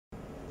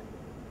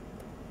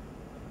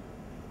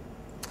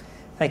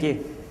Thank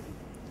you.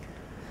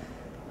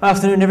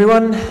 Afternoon,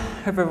 everyone.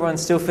 Hope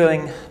everyone's still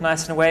feeling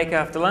nice and awake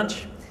after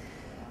lunch.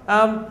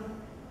 My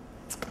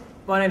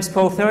name's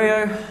Paul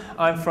Theriault.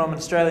 I'm from an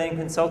Australian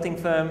consulting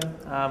firm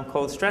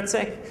called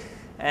StratSec,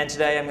 and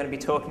today I'm going to be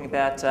talking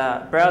about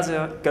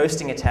browser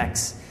ghosting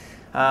attacks,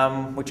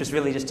 which was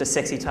really just a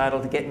sexy title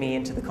to get me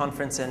into the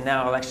conference, and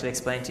now I'll actually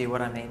explain to you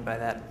what I mean by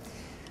that.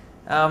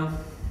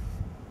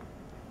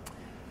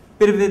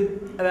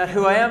 Bit about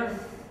who I am.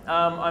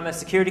 I'm a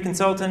security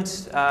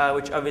consultant,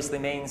 which obviously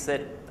means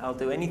that I'll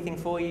do anything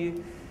for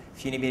you.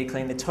 If you need me to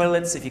clean the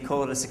toilets, if you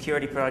call it a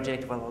security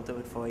project, well, I'll do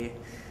it for you.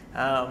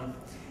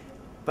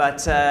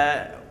 But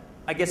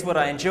I guess what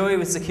I enjoy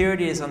with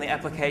security is on the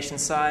application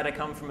side. I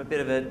come from a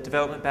bit of a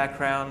development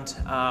background.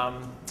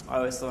 I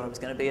always thought I was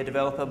going to be a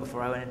developer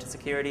before I went into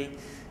security,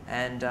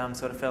 and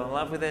sort of fell in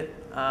love with it.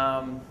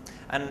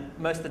 And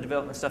most of the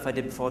development stuff I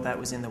did before that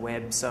was in the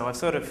web, so I've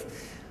sort of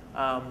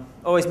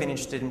always been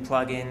interested in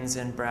plugins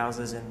and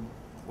browsers and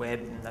web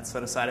and that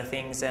sort of side of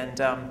things, and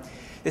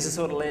this has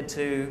sort of led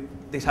to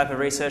the type of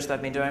research that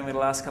I've been doing over the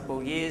last couple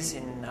of years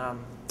in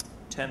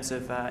terms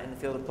of in the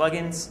field of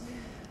plugins.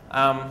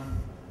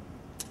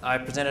 I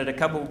presented a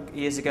couple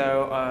years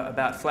ago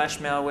about flash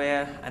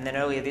malware, and then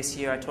earlier this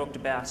year I talked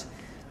about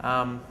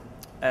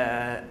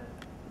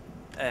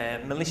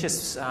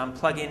malicious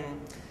plugin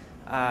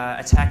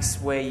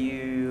attacks where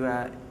you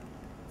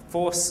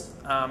force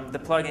the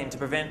plugin to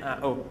prevent,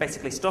 or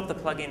basically stop the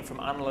plugin from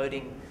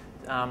unloading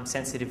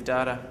sensitive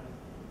data,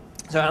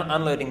 so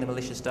unloading the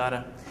malicious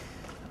data.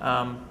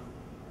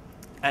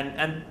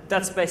 And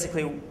that's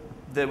basically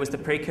was the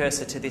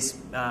precursor to this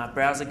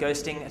browser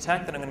ghosting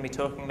attack that I'm going to be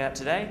talking about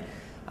today.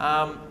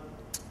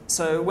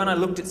 So when I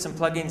looked at some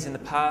plugins in the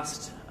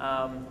past,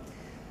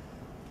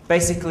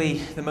 basically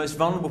the most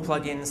vulnerable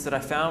plugins that I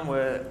found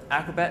were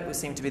Acrobat, which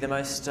seemed to be the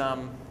most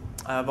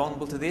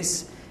vulnerable to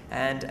this.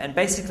 And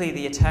basically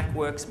the attack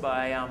works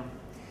by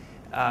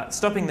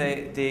stopping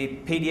the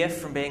PDF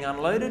from being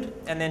unloaded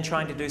and then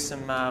trying to do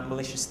some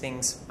malicious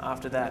things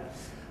after that.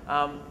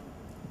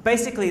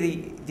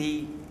 Basically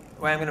the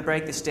way I'm going to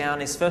break this down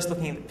is first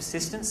looking at the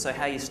persistence, so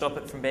how you stop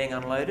it from being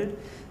unloaded.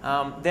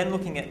 Then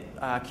looking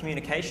at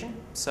communication,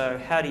 so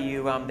how do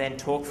you then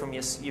talk from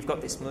you've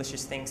got this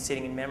malicious thing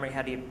sitting in memory,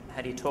 how do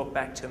you talk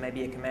back to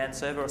maybe a command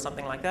server or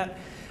something like that?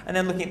 And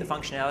then looking at the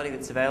functionality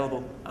that's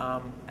available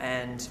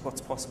and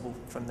what's possible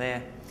from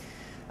there.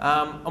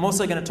 I'm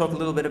also going to talk a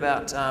little bit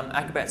about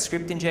Acrobat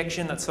script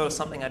injection. That's sort of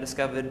something I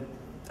discovered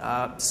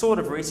sort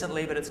of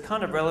recently, but it's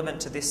kind of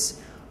relevant to this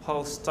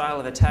whole style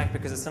of attack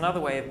because it's another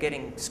way of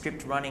getting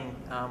script running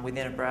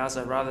within a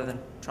browser rather than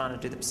trying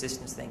to do the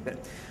persistence thing, but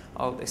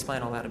I'll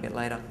explain all that a bit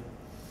later.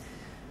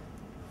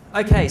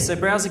 Okay, so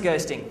browser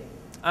ghosting.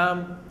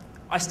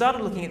 I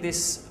started looking at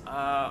this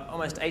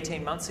almost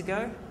 18 months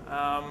ago.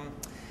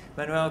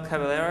 Manuel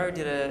Caballero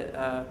did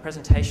a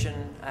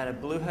presentation at a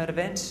Bluehost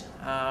event,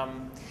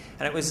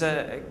 and it was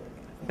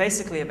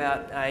basically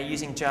about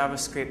using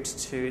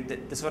JavaScript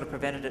that sort of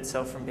prevented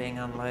itself from being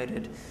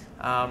unloaded.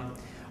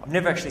 I've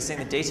never actually seen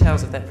the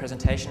details of that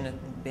presentation,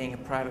 being a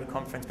private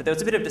conference, but there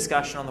was a bit of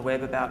discussion on the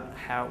web about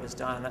how it was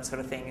done and that sort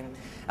of thing. And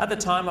at the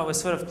time, I was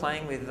sort of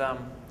playing with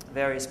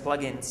various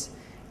plugins,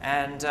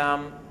 and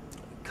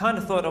kind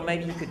of thought, oh,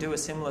 maybe you could do a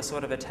similar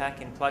sort of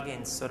attack in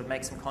plugins, sort of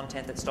make some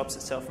content that stops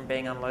itself from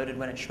being unloaded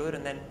when it should,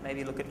 and then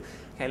maybe look at,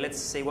 okay, let's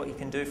see what you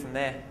can do from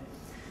there.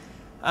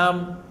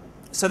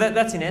 So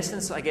that's in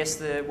essence, I guess,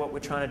 what we're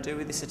trying to do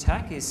with this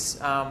attack is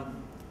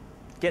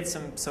get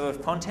some sort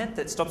of content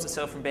that stops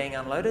itself from being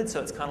unloaded,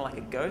 so it's kind of like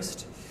a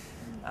ghost.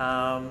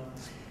 And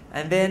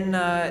then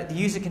the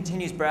user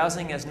continues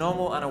browsing as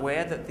normal,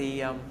 unaware that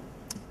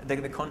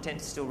the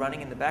content is still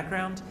running in the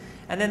background.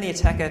 And then the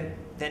attacker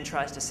then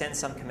tries to send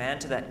some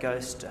command to that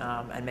ghost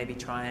and maybe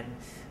try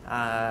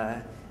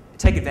and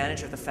take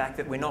advantage of the fact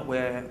that we're not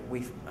where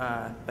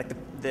like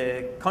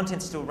the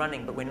content's still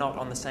running, but we're not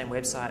on the same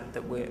website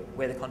that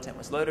where the content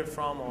was loaded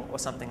from, or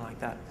something like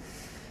that.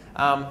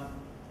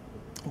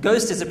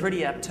 Ghost is a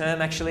pretty apt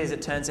term, actually, as it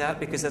turns out,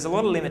 because there's a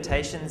lot of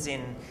limitations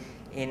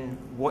in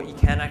what you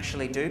can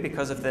actually do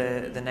because of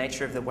the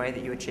nature of the way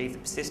that you achieve the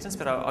persistence,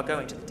 but I'll go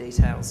into the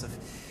details of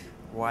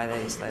why that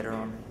is later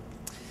on.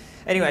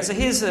 Anyway, so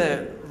here's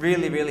a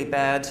really, really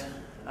bad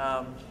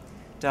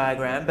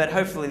diagram, but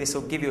hopefully this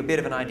will give you a bit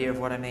of an idea of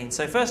what I mean.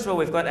 So first of all,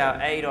 we've got our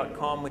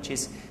a.com, which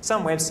is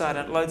some website,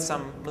 and it loads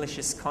some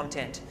malicious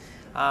content.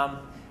 And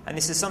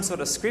this is some sort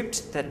of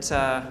script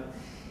that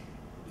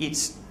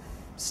it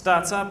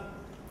starts up,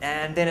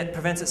 and then it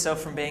prevents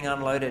itself from being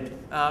unloaded.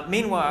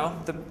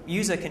 Meanwhile, the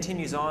user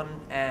continues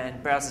on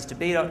and browses to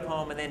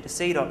b.com and then to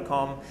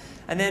c.com,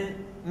 and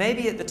then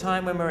maybe at the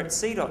time when we're at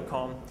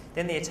c.com,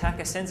 then the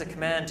attacker sends a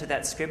command to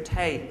that script,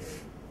 hey,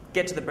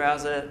 get to the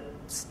browser,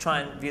 try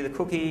and view the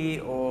cookie,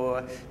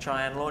 or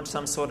try and launch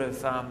some sort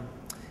of,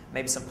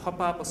 maybe some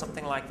pop-up or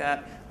something like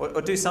that,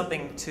 or do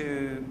something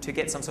to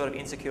get some sort of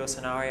insecure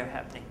scenario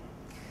happening.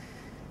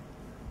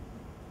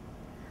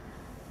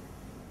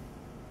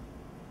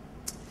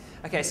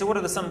 Okay, so what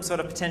are some sort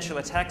of potential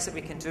attacks that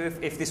we can do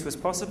if this was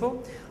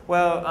possible?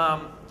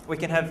 Well, we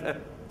can have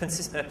a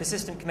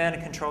persistent command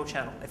and control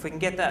channel. If we can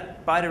get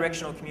that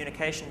bidirectional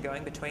communication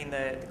going between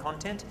the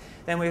content,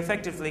 then we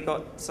effectively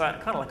got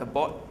kind of like a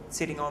bot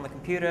sitting on the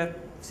computer,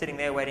 sitting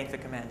there waiting for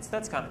commands.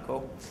 That's kind of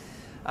cool.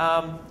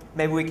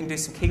 Maybe we can do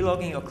some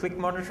keylogging or click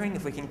monitoring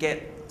if we can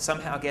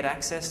somehow get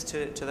access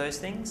to those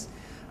things.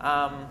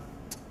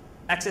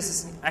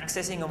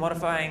 Accessing or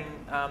modifying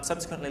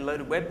subsequently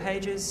loaded web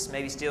pages,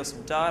 maybe steal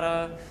some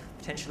data,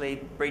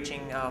 potentially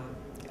breaching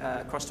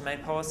cross-domain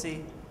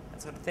policy,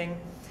 that sort of thing.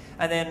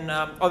 And then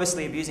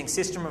obviously abusing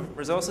system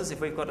resources. If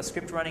we've got a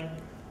script running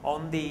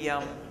on the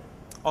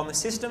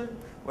system,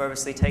 we're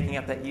obviously taking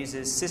up that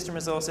user's system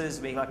resources.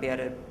 We might be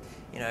able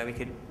to, we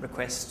could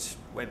request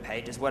web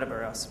pages,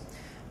 whatever else,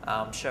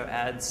 show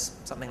ads,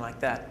 something like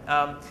that.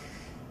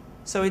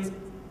 So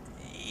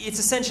it's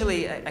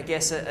essentially, I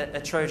guess, a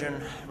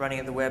Trojan running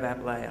at the web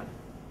app layer.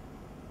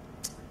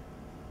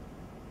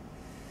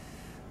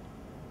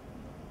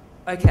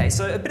 Okay,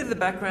 so a bit of the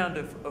background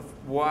of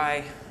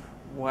why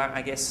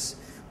I guess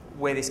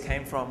where this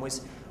came from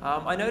was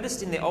I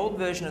noticed in the old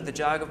version of the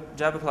Java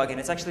plugin,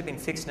 it's actually been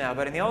fixed now,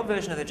 but in the old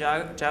version of the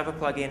Java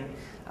plugin,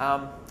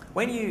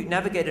 when you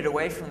navigated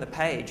away from the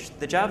page,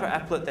 the Java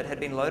applet that had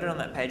been loaded on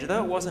that page,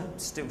 although it wasn't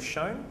still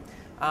shown,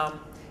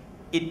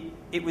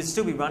 it would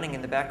still be running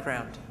in the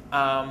background.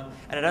 And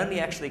it only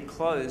actually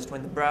closed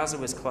when the browser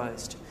was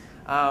closed.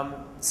 And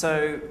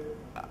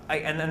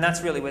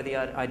that's really where the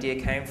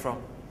idea came from.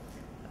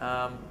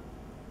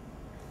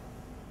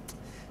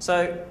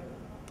 So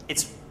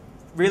it's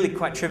really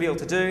quite trivial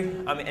to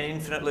do. I mean, an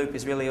infinite loop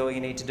is really all you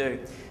need to do.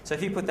 So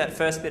if you put that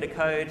first bit of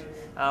code,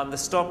 the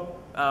stop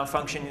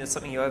function is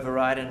something you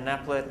override in an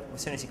applet. As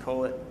soon as you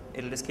call it,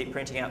 it'll just keep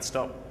printing out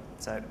stop.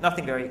 So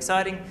nothing very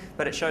exciting,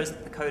 but it shows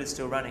that the code is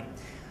still running.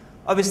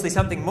 Obviously,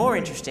 something more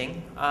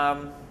interesting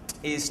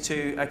is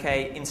to,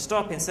 in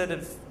stop, instead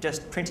of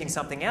just printing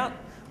something out,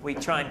 we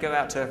try and go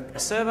out to a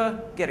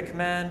server, get a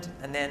command,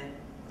 and then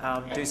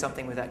do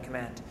something with that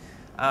command.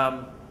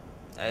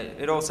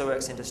 It also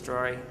works in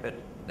destroy, but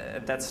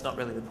that's not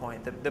really the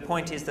point. The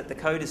point is that the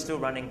code is still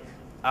running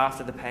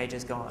after the page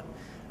is gone.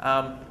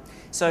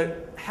 So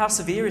how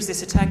severe is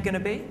this attack going to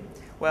be?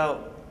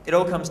 Well, it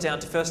all comes down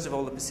to, first of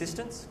all, the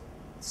persistence.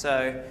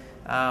 So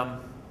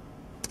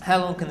how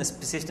long can this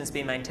persistence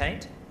be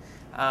maintained?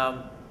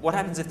 What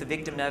happens if the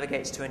victim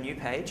navigates to a new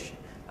page?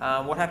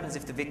 What happens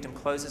if the victim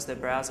closes their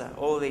browser?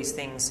 All of these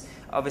things,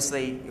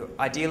 obviously,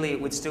 ideally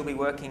it would still be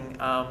working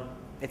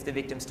if the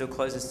victim still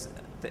closes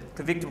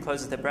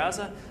their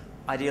browser.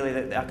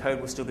 Ideally, our code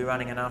will still be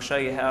running, and I'll show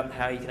you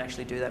how you can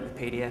actually do that with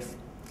PDF.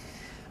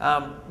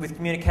 With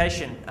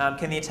communication,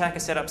 can the attacker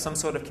set up some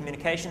sort of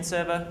communication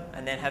server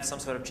and then have some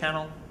sort of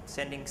channel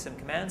sending some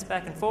commands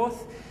back and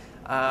forth?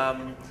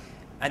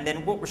 And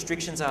then what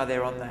restrictions are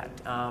there on that?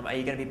 Are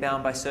you going to be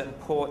bound by certain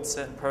ports,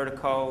 certain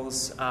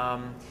protocols,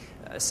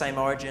 same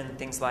origin,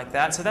 things like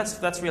that? So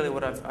that's really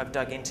what I've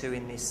dug into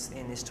in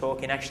this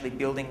talk, in actually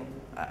building,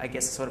 I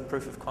guess, a sort of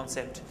proof of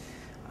concept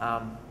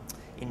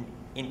in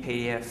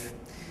PDF.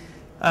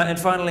 And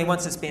finally,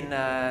 once it's been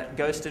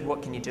ghosted,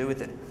 what can you do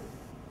with it?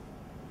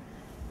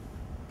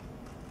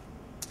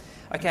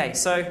 Okay,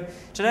 so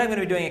today I'm going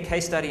to be doing a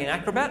case study in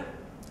Acrobat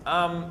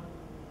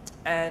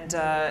and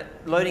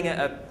loading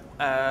a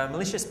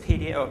malicious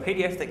PDF, or a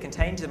PDF that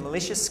contains a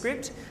malicious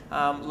script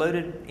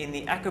loaded in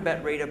the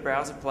Acrobat Reader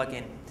browser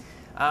plugin.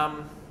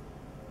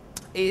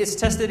 It's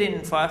tested in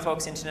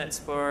Firefox, Internet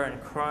Explorer,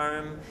 and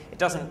Chrome.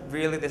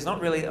 There's not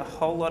really a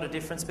whole lot of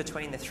difference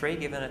between the three,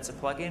 given it's a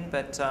plugin,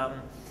 but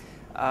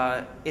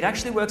it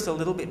actually works a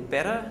little bit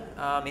better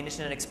in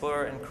Internet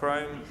Explorer and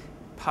Chrome,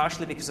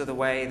 partially because of the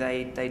way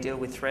they deal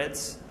with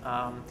threads.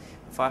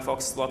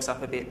 Firefox locks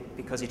up a bit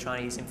because you're trying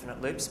to use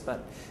infinite loops,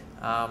 but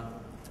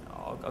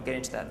I'll get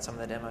into that in some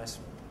of the demos.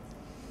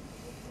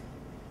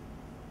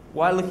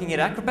 Why looking at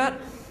Acrobat?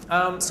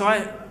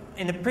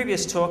 In the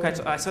previous talk,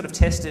 I sort of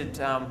tested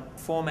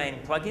 4 main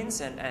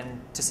plugins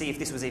and to see if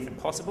this was even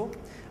possible.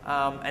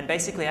 And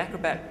basically,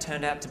 Acrobat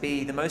turned out to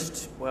be the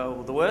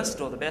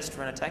worst or the best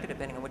for an attacker,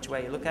 depending on which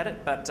way you look at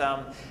it, but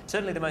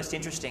certainly the most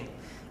interesting.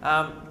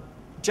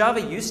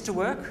 Java used to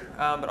work,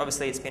 but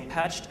obviously it's been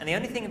patched. And the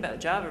only thing about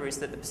Java is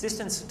that the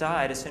persistence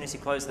died as soon as you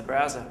close the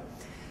browser.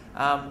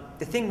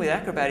 The thing with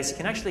Acrobat is you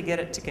can actually get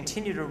it to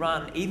continue to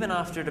run even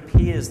after it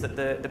appears that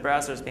the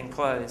browser has been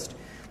closed.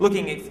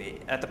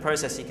 Looking at the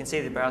process, you can see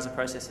the browser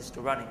process is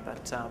still running,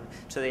 but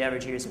to the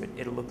average user,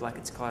 it'll look like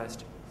it's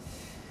closed.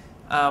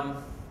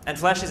 And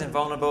Flash isn't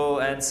vulnerable,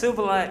 and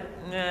Silverlight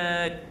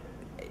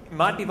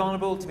might be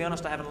vulnerable. To be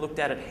honest, I haven't looked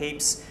at it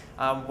heaps.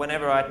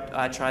 Whenever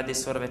I tried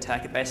this sort of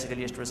attack, it basically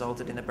just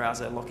resulted in the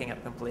browser locking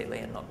up completely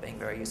and not being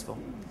very useful.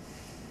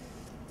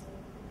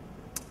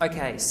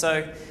 Okay,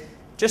 so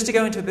just to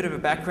go into a bit of a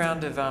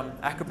background of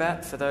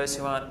Acrobat for those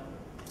who aren't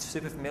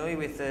super familiar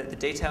with the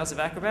details of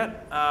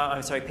Acrobat,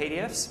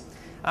 PDFs.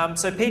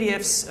 So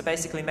PDFs are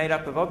basically made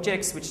up of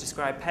objects which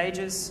describe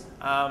pages.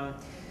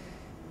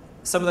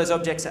 Some of those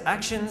objects are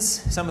actions,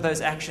 some of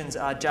those actions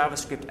are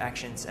JavaScript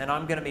actions, and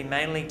I'm going to be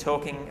mainly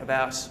talking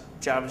about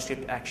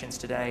JavaScript actions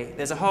today.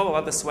 There's a whole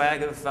other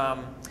swag of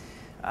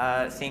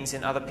things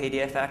in other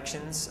PDF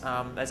actions.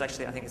 There's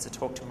actually, I think it's a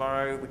talk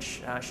tomorrow,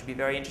 which should be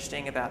very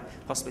interesting about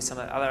possibly some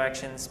of the other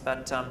actions,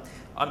 but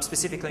I'm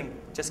specifically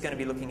just going to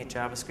be looking at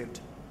JavaScript.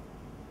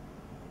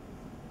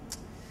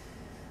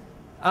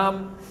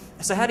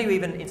 So how do you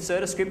even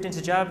insert a script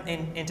into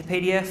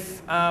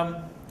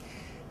PDF?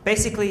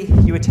 Basically,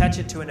 you attach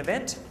it to an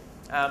event,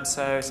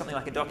 so something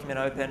like a document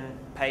open,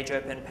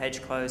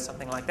 page close,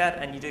 something like that,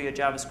 and you do your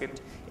JavaScript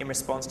in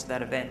response to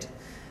that event.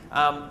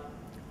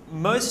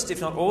 Most,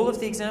 if not all of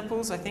the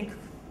examples, I think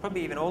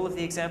probably even all of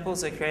the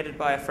examples are created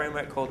by a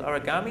framework called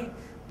Origami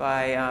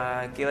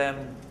by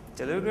Guillaume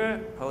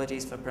Delugre,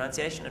 apologies for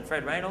pronunciation, and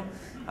Fred Raynal.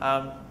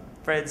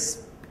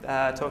 Fred's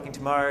talking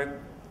tomorrow.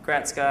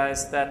 Congrats,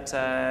 guys, that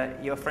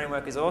your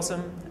framework is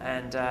awesome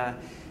and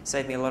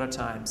saved me a lot of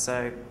time.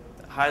 So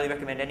highly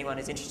recommend anyone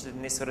who's interested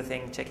in this sort of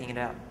thing checking it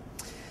out.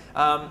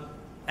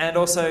 And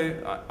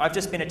also, I've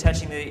just been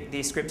attaching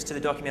the scripts to the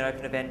document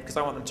open event because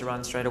I want them to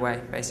run straight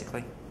away,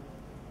 basically.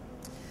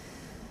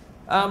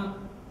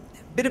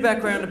 Bit of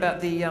background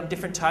about the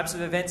different types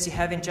of events you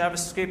have in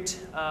JavaScript.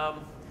 I'm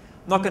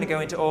not going to go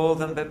into all of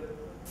them, but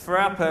for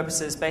our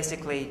purposes,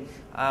 basically,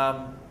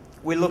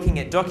 we're looking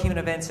at document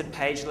events and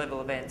page level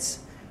events.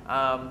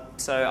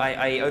 So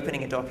i.e.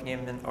 opening a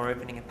document or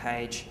opening a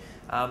page.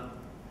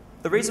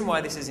 The reason why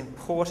this is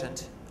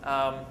important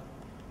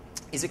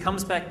is it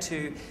comes back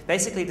to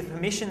basically the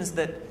permissions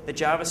that the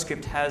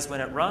JavaScript has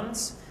when it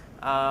runs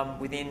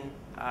within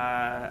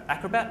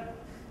Acrobat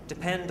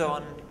depend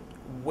on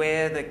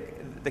where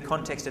the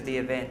context of the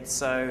event.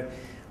 So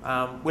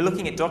we're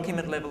looking at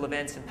document level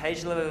events and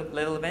page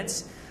level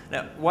events.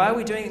 Now, why are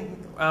we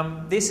doing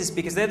this is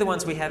because they're the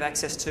ones we have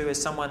access to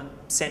as someone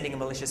sending a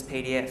malicious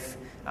PDF.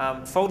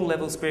 Folder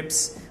level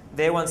scripts,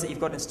 they're ones that you've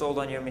got installed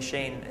on your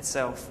machine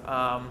itself.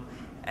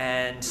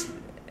 And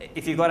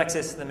if you've got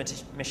access to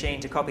the machine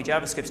to copy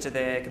JavaScripts to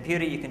their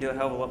computer, you can do a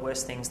hell of a lot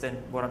worse things than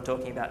what I'm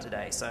talking about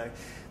today. So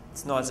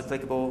it's not as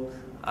applicable.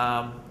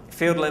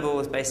 Field level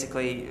is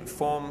basically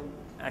form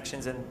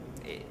actions, and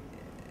it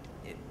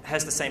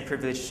has the same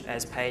privilege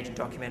as page and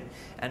document.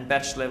 And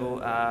batch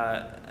level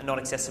are not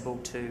accessible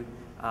to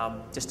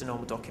just a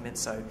normal document.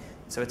 So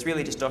it's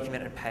really just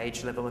document and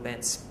page level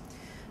events.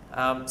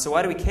 So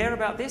why do we care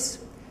about this?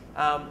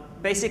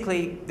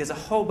 Basically, there's a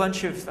whole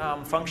bunch of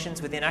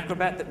functions within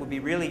Acrobat that would be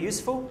really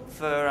useful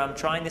for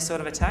trying this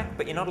sort of attack,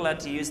 but you're not allowed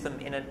to use them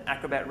in an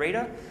Acrobat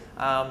reader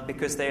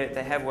because they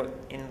have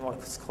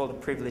what's called a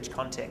privileged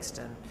context.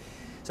 And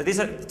so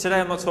today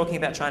I'm not talking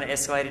about trying to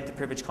escalate into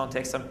privileged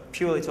context. I'm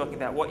purely talking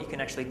about what you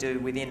can actually do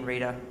within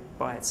Reader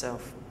by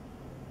itself.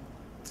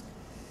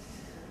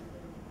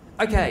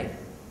 Okay,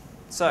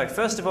 so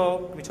first of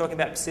all, we're talking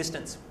about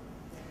persistence.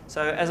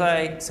 So as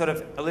I sort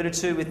of alluded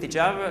to with the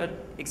Java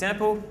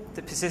example,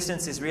 the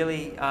persistence is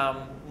really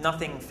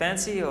nothing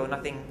fancy or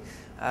nothing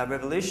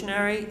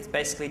revolutionary. It's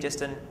basically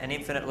just an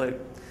infinite loop.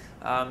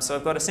 So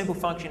I've got a simple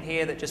function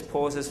here that just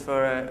pauses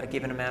for a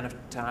given amount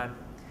of time,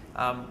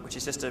 which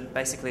is just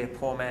basically a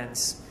poor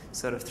man's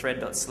sort of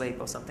thread.sleep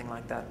or something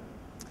like that.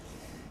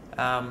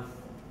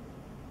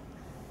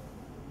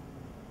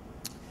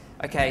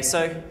 Okay,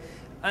 so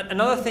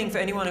another thing for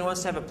anyone who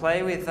wants to have a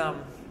play with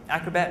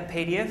Acrobat and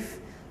PDF,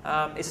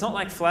 it's not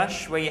like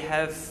Flash where you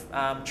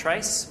have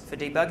trace for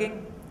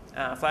debugging.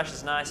 Flash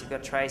is nice, you've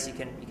got trace, you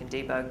can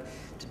debug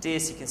to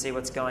disk, you can see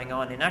what's going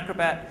on. In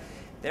Acrobat,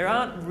 there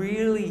aren't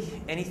really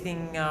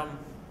anything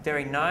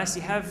very nice.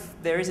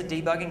 There is a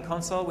debugging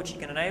console which you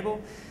can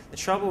enable. The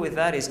trouble with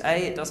that is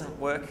A, it doesn't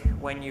work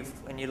when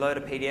you load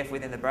a PDF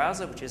within the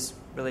browser, which is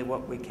really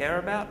what we care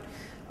about.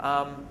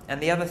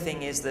 And the other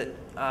thing is that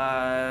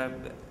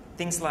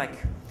things like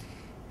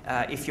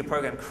if your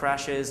program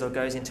crashes or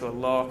goes into a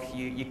lock,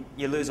 you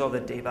lose all the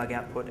debug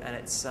output, and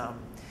it's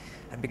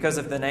and because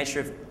of the nature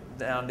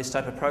of this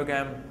type of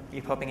program,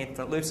 you're popping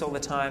infinite loops all the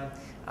time.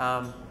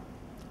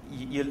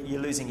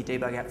 You're losing your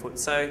debug output.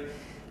 So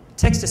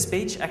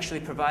text-to-speech actually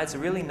provides a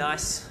really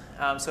nice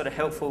sort of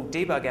helpful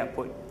debug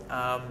output,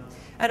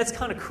 and it's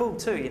kind of cool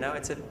too. You know,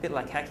 it's a bit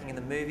like hacking in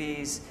the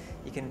movies.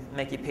 You can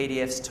make your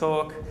PDFs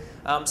talk.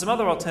 Some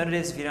other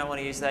alternatives, if you don't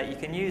want to use that, you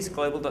can use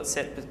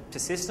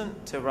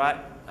global.setPersistent to write,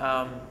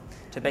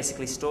 to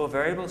basically store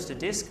variables to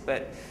disk,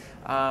 but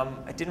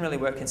it didn't really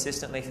work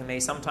consistently for me.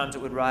 Sometimes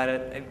it would write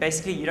it.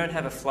 Basically, you don't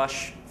have a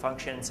flush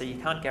function, so you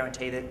can't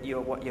guarantee that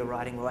what you're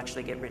writing will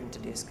actually get written to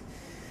disk.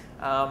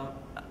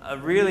 A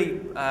really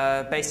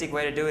basic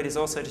way to do it is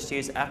also just to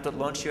use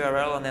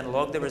app.launchURL and then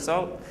log the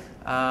result.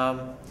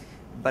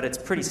 But it's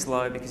pretty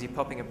slow because you're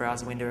popping a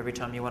browser window every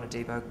time you want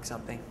to debug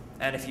something.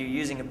 And if you're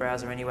using a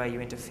browser anyway,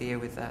 you interfere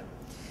with that.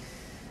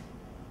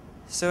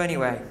 So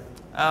anyway,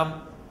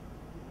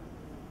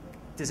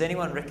 does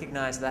anyone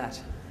recognize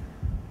that?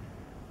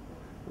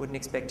 Wouldn't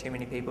expect too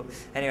many people.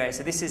 Anyway,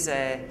 so this is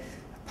a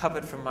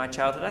puppet from my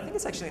childhood. I think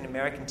it's actually an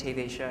American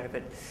TV show,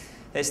 but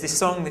there's this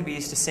song that we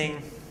used to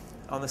sing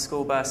on the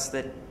school bus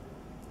that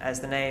as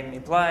the name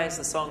implies,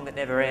 the song that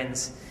never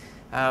ends.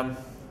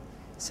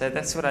 So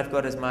that's what I've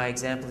got as my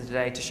example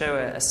today, to show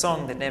a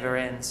song that never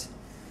ends.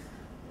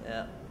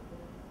 Now,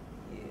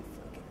 if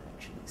I can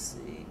actually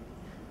see.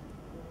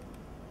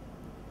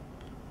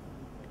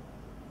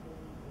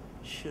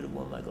 Should have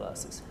worn my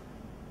glasses.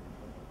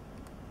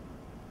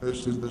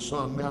 This is the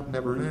song that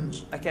never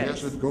ends. Okay,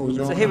 yes, it goes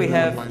on so here we and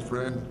have on, my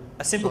friend.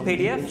 a simple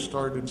PDF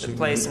that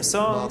plays some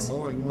songs. Not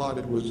knowing what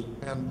it was,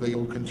 and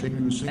they'll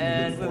continue singing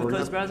And it when we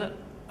close the browser,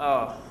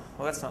 oh,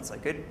 well, that's not so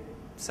good.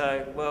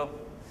 So, well,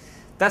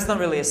 that's not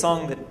really a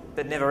song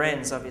that never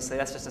ends, obviously.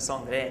 That's just a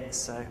song that ends,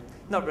 so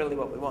not really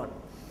what we want.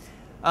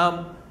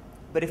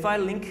 But if I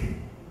link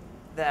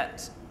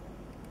that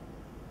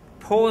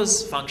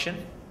pause function,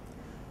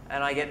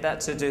 and I get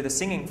that to do the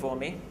singing for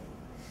me,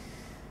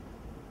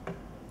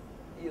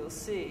 you'll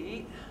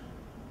see.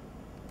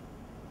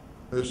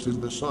 This is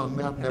the song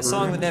that never ends. The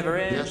song that never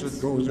ends. Yes,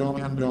 it goes on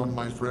and on,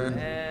 my friend.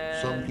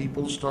 And some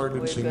people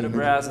started singing it, we've got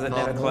a browser that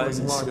never not knowing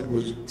closes. what it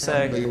was, So,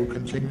 and they'll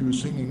continue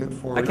singing it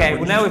forever. okay,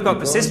 well now we've got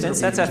Because persistence.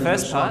 That's our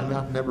first part.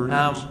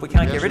 We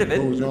can't get rid of it.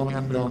 Goes on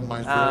and on,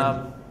 my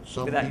friend.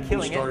 Some without people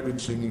killing it.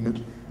 started singing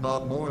it,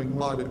 not knowing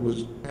what it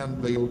was,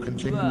 and they'll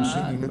continue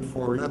singing it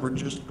forever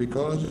just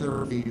because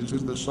this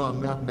is the song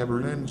that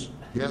never ends.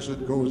 Yes,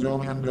 it goes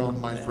on and on,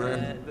 my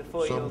friend.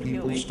 Some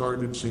people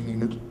started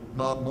singing it,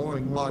 not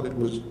knowing what it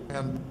was,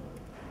 and...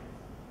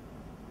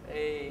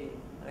 Hey,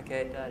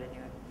 okay, it died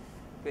anyway.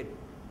 Good.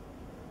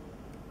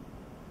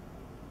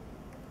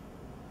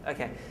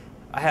 Okay,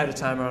 I had a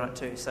timer on it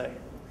too, so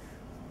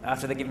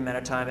after the given amount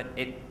of time,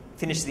 it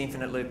finishes the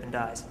infinite loop and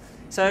dies.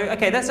 So,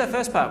 okay, that's our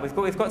first part.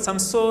 We've got some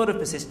sort of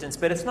persistence,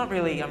 but it's not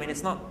really, I mean,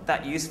 it's not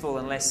that useful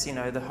unless, you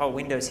know, the whole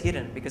window's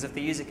hidden, because if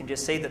the user can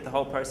just see that the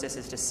whole process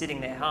is just sitting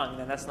there hung,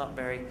 then that's not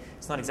very,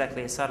 it's not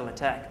exactly a subtle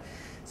attack.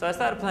 So I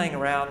started playing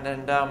around,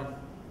 and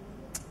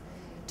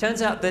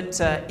turns out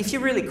that if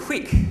you're really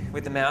quick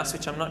with the mouse,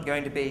 which I'm not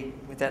going to be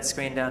with that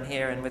screen down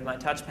here and with my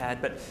touchpad,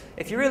 but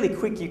if you're really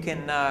quick, you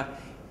can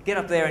get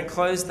up there and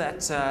close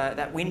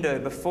that window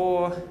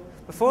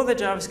before the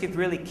JavaScript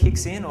really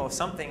kicks in or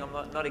something. I'm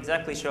not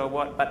exactly sure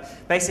what, but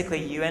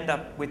basically you end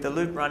up with the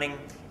loop running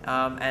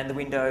and the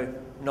window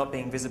not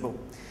being visible.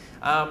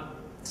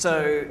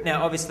 So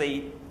now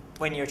obviously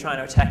when you're trying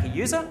to attack a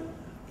user,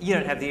 you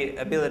don't have the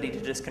ability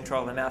to just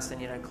control the mouse and,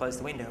 you know, close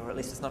the window, or at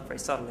least it's not very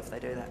subtle if they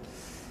do that.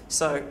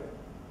 So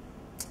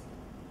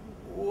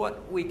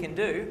what we can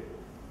do,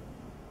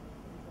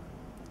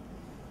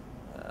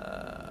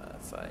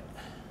 if I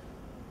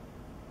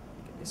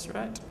get this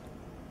right.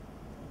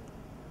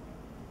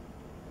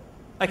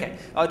 Okay,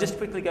 I'll just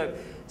quickly go.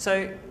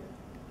 So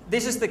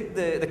this is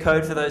the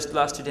code for those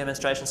last two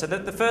demonstrations. So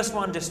the first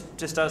one just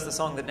does the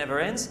song that never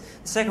ends.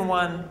 The second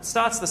one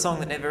starts the song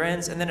that never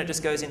ends, and then it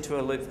just goes into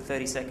a loop for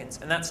 30 seconds.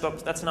 And that's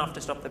enough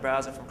to stop the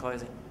browser from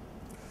closing.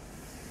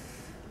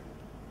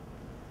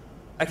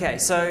 Okay,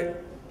 so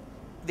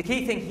the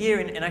key thing here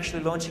in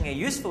actually launching a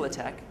useful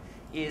attack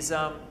is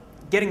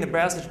getting the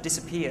browser to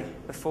disappear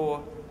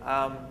before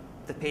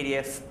the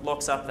PDF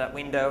locks up that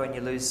window and you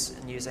lose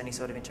and use any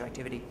sort of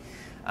interactivity.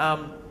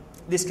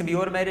 This can be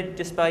automated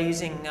just by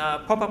using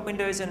pop-up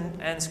windows and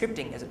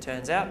scripting, as it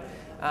turns out,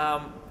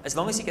 as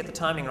long as you get the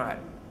timing right.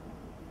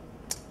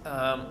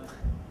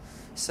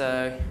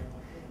 So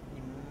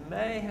you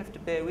may have to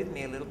bear with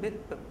me a little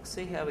bit, but we'll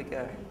see how we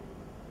go.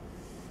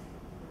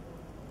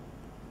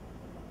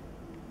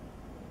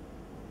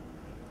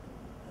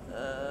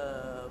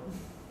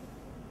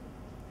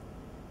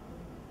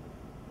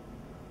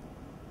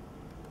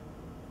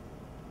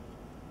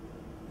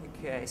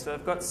 Okay, so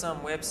I've got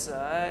some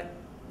website.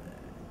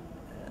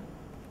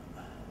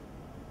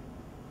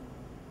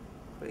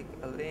 Click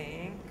a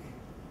link.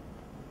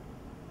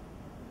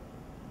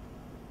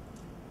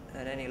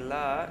 And any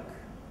luck.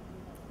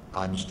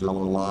 I'm still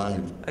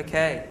alive.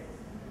 Okay.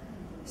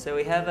 So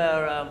we have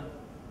our...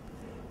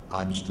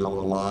 I'm still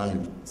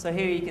alive. So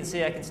here you can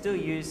see I can still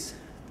use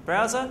the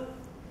browser.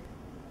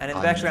 And in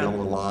the I'm background,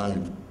 still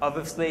alive.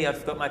 Obviously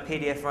I've got my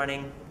PDF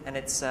running and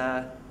it's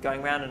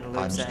going around in a loop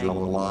I'm saying, still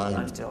alive.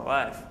 I'm still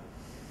alive.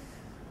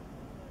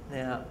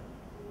 Now,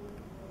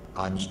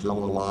 I'm still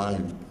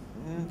alive.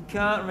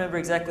 Can't remember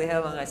exactly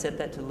how long I set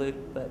that to loop,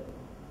 but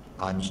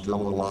I'm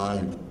still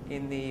alive.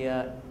 in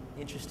the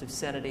interest of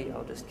sanity,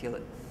 I'll just kill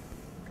it.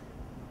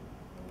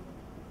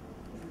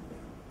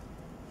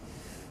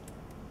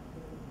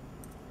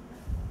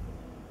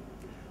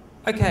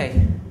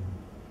 Okay.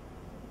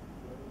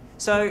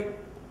 So,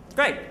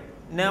 great.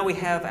 Now we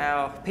have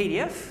our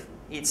PDF.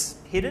 It's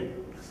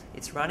hidden.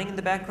 It's running in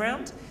the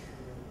background.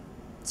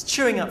 It's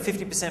chewing up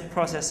 50%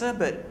 processor,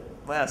 but,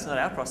 well, it's not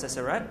our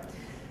processor, right?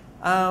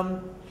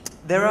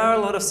 There are a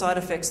lot of side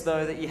effects,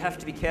 though, that you have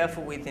to be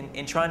careful with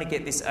in trying to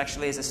get this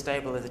actually as a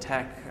stable as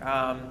attack,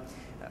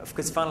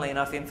 because, funnily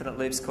enough, infinite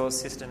loops cause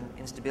system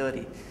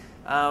instability.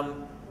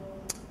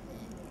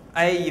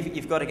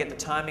 You've got to get the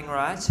timing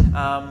right.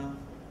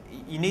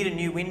 You need a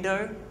new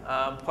window.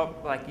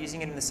 Like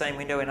using it in the same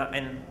window in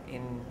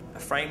a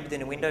frame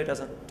within a window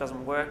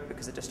doesn't work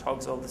because it just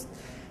hogs all this,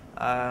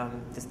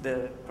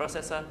 the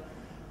processor.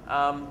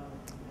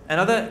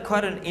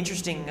 Quite an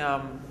interesting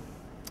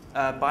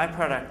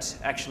byproduct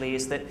actually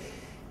is that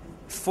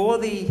for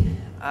the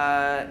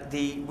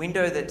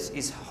window that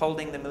is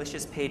holding the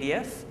malicious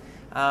PDF,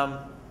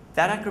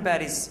 that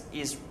Acrobat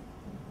is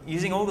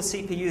using all the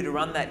CPU to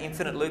run that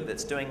infinite loop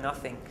that's doing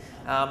nothing.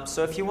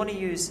 So if you want to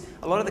use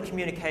a lot of the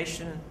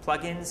communication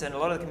plugins and a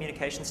lot of the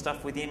communication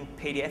stuff within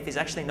PDF is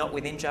actually not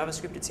within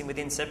JavaScript, it's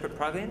within separate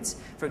plugins.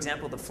 For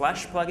example, the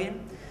Flash plugin.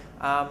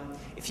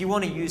 If you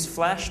want to use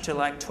Flash to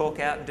like talk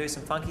out and do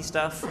some funky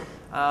stuff,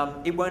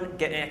 it won't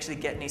actually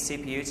get any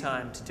CPU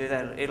time to do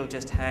that. It'll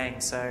just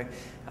hang. So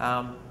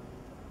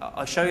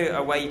I'll show you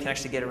a way you can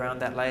actually get around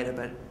that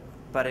later,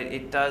 but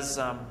it does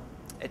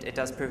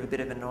prove a bit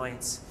of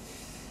annoyance.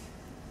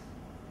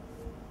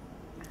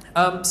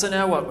 So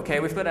now what?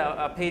 Okay, we've got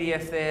our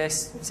PDF there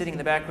sitting in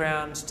the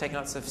background, taking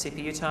lots of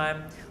CPU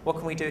time. What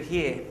can we do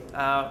here?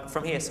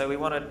 From here, so we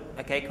want to,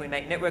 okay, can we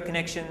make network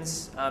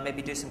connections,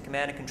 maybe do some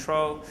command and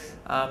control,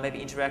 maybe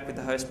interact with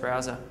the host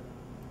browser.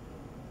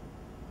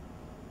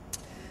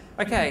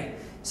 Okay,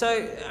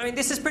 so I mean,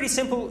 this is pretty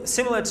simple,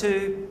 similar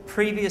to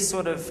previous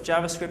sort of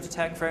JavaScript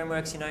attack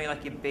frameworks, you know,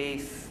 like your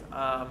Beef,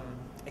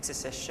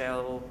 XSS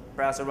shell,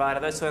 browser writer,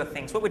 those sort of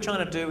things. What we're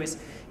trying to do is,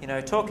 you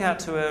know, talk out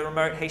to a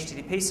remote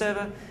HTTP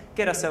server,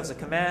 get ourselves a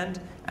command,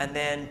 and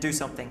then do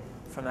something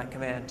from that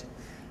command.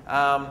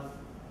 It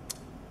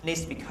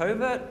needs to be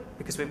covert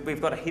because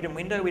we've got a hidden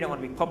window. We don't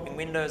want to be popping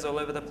windows all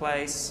over the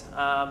place.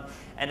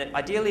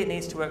 Ideally, it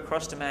needs to work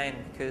cross-domain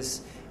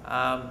because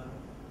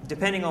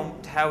depending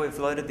on how we've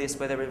loaded this,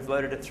 whether we've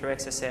loaded it through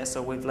XSS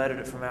or we've loaded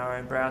it from our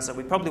own browser,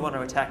 we probably want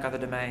to attack other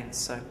domains.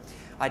 So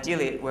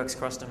ideally, it works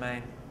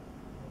cross-domain.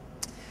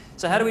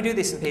 So how do we do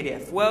this in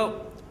PDF?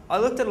 Well, I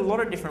looked at a lot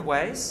of different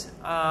ways.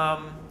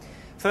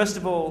 First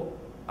of all,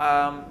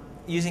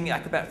 using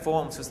Acrobat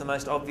Forms was the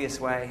most obvious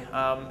way.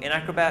 In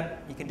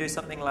Acrobat, you can do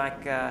something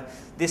like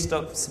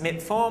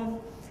this.submit form,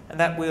 and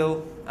that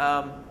will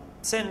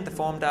send the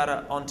form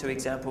data onto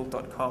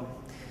example.com.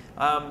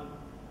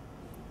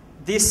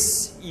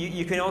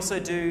 You can also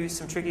do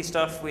some tricky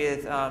stuff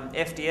with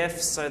FDF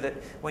so that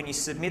when you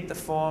submit the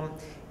form,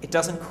 it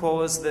doesn't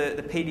cause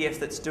the PDF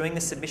that's doing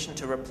the submission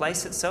to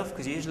replace itself,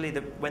 because usually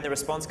when the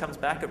response comes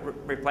back, it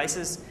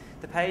replaces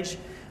the page.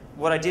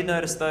 What I did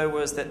notice, though,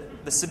 was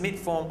that the submit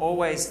form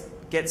always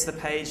gets the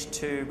page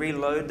to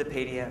reload the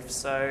PDF.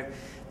 So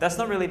that's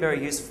not really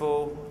very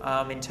useful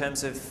in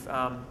terms of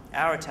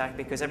our attack,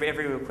 because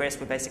every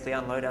request we basically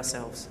unload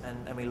ourselves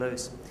and we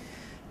lose.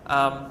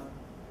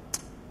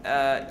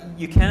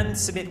 You can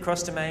submit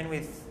cross-domain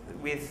with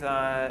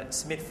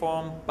submit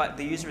form, but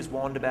the user is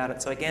warned about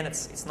it. So again,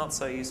 it's not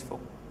so useful.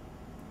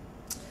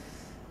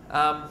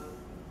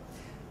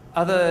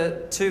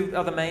 Two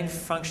other main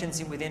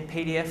functions within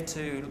PDF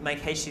to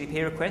make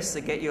HTTP requests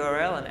are get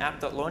URL and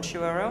app.launch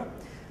URL.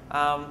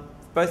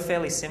 Both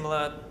fairly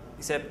similar,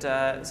 except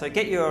so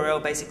get URL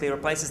basically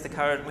replaces the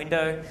current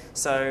window.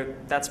 So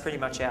that's pretty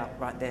much out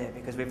right there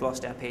because we've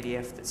lost our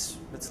PDF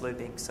that's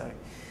looping. So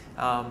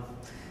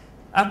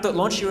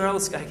app.launch URL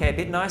is okay, a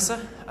bit nicer.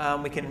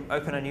 We can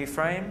open a new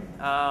frame.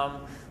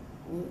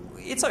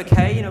 It's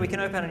okay, you know, we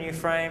can open a new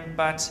frame,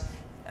 but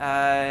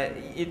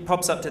it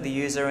pops up to the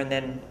user, and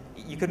then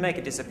you could make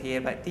it disappear,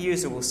 but the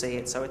user will see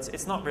it. So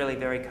it's not really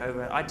very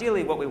covert.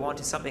 Ideally, what we want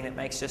is something that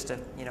makes just a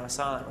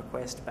silent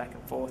request back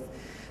and forth.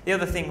 The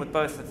other thing with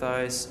both of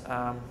those,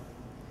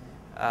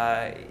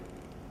 actually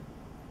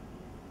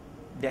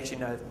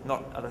no,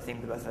 not other thing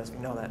with both of those.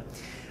 Ignore that.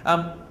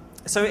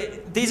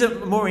 These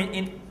are more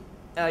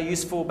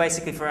useful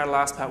basically for our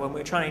last part when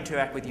we're trying to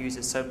interact with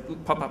users. So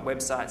pop-up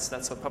websites,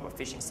 that sort of pop-up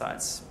phishing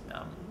sites,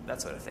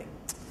 that sort of thing.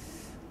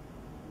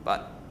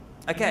 But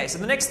okay, so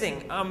the next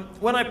thing,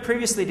 when I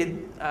previously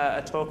did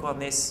a talk on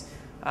this,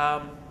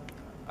 I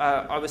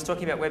was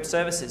talking about web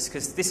services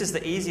because this is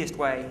the easiest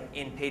way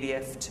in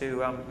PDF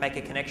to make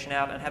a connection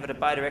out and have it a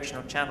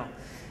bidirectional channel.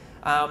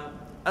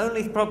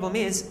 Only problem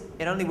is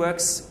it only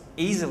works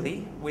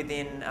easily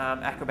within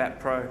Acrobat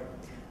Pro.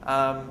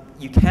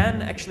 You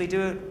can actually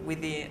do it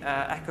with the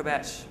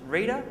Acrobat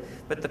Reader,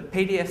 but the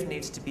PDF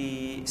needs to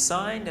be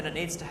signed and it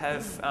needs to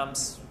have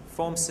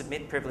form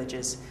submit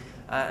privileges.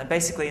 And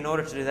basically, in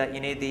order to do that, you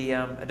need the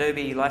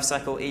Adobe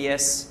Lifecycle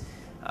ES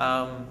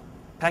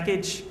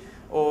package,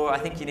 or I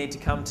think you need to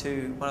come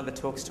to one of the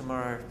talks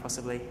tomorrow,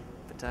 possibly,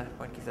 but I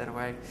won't give that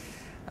away.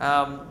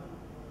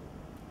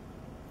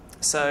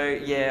 So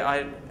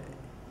yeah,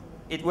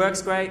 it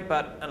works great,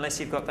 but unless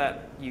you've got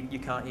that, you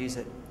can't use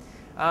it.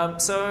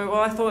 So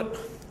I thought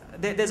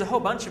there's a whole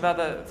bunch of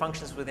other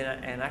functions within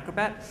an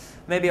Acrobat.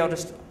 Maybe I'll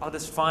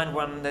just find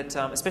one that,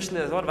 especially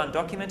there's a lot of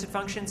undocumented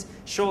functions.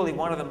 Surely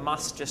one of them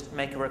must just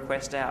make a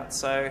request out.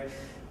 So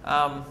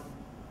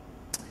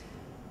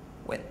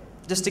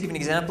just to give an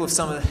example of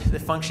some of the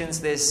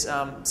functions, there's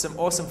some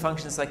awesome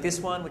functions like this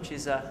one, which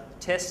is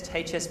test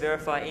HS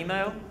verify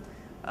email.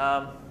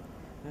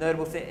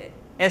 Notable thing,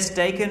 S.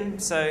 Dakin,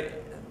 so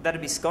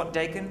that'd be Scott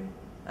Dakin,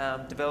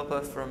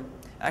 developer from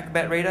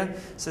Acrobat Reader.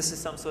 So this is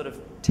some sort of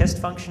test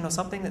function or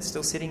something that's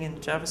still sitting in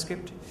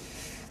JavaScript.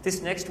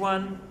 This next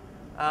one,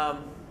 I'll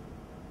just find one that especially there's a lot of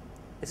undocumented functions. Surely one of them must just make a request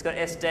out. So It's got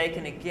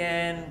sdaken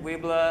again,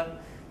 Wibbler.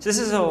 So this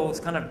is all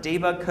kind of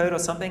debug code or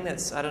something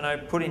that's, I don't know,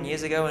 put in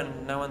years ago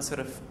and no one sort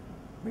of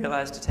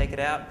realized to take it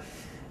out.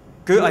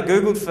 I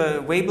Googled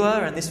for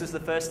Wibbler and this was the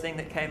first thing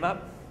that came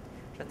up,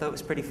 which I thought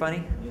was pretty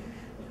funny.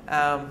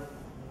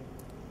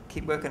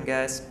 Keep working,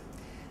 guys.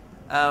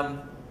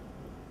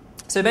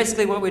 So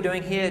basically what we're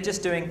doing here,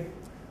 just doing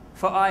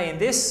for I in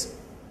this,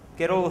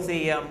 get all of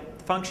the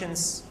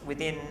functions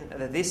within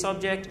this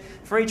object.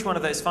 For each one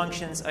of those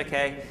functions,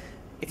 okay,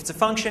 if it's a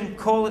function,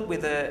 call it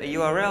with a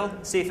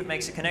URL, see if it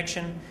makes a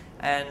connection,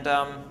 and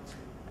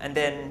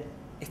then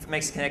if it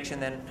makes a connection,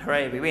 then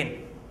hooray, we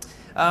win.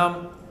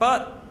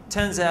 But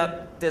turns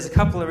out there's a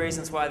couple of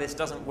reasons why this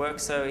doesn't work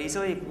so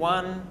easily.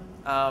 One,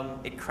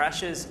 it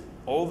crashes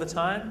all the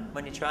time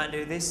when you try and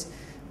do this.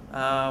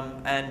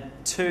 And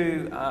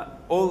two,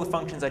 all the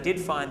functions I did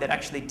find that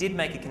actually did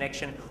make a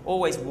connection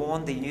always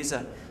warned the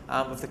user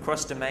of the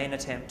cross-domain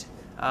attempt.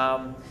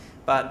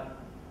 But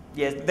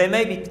yeah, there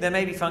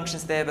may be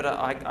functions there, but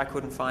I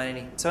couldn't find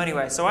any. So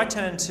anyway, so I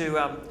turned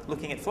to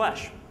looking at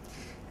Flash,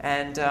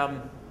 and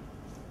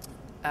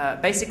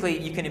basically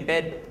you can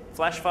embed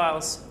Flash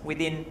files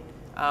within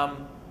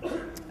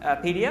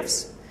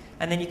PDFs.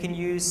 And then you can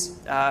use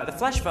the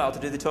Flash file to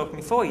do the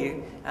talking for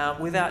you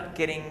without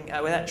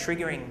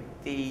triggering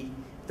the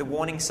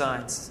warning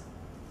signs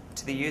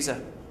to the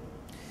user.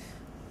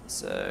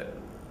 So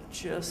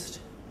just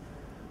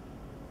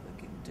I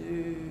can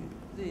do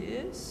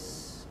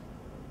this.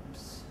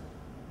 Oops.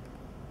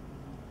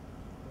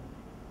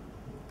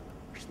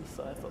 Actually,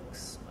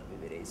 Firefox might be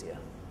a bit easier.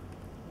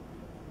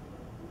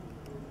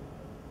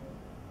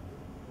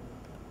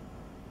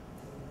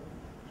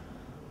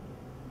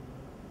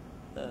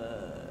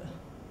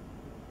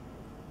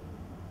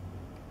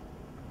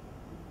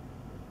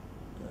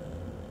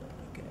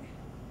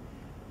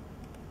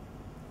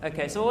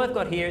 Okay, so all I've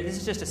got here, this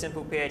is just a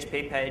simple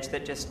PHP page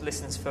that just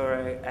listens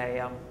for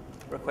a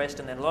request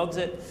and then logs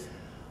it.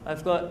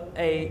 I've got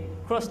a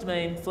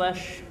cross-domain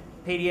Flash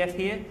PDF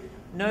here.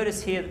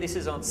 Notice here that this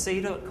is on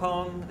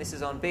C.com, this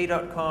is on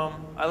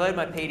B.com. I load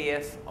my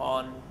PDF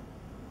on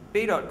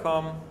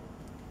B.com.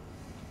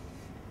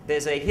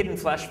 There's a hidden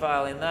Flash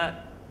file in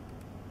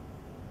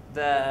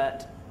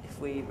that if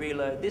we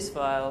reload this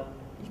file,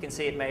 you can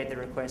see it made the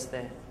request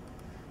there.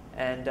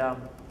 And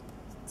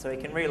so we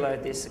can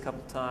reload this a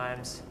couple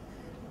times,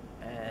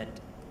 and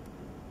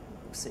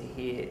we'll see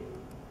here,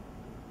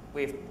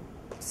 you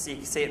can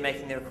see it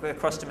making the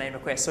cross-domain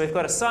request. So we've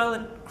got a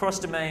silent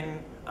cross-domain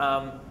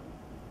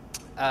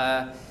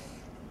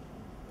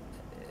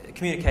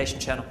communication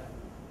channel.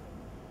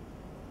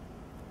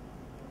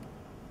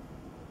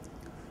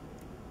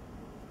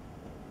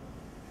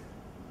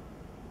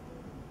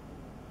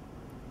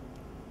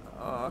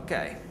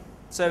 Okay,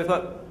 so we've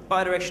got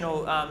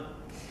bidirectional.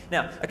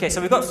 Now, okay,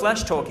 so we've got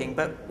Flash talking,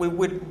 but we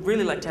would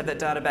really like to have that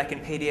data back in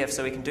PDF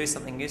so we can do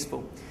something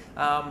useful.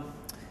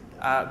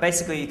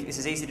 Basically, this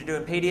is easy to do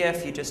in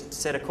PDF. You just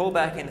set a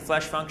callback in the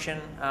Flash function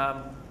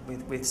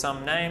with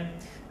some name,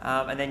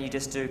 and then you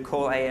just do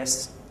call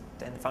AS,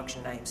 then the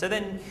function name. So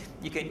then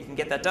you can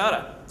get that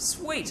data.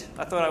 Sweet!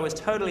 I thought I was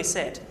totally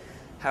set.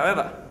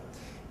 However,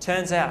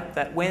 turns out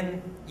that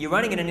when you're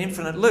running in an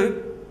infinite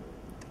loop,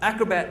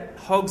 Acrobat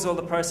hogs all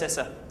the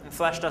processor, and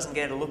Flash doesn't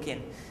get a look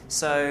in.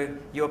 So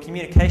your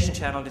communication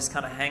channel just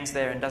kind of hangs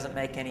there and doesn't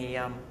make any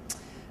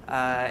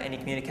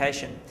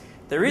communication.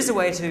 There is a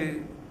way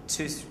to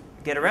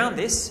get around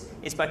this.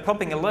 Is by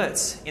popping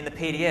alerts in the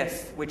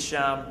PDF, which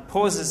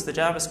pauses the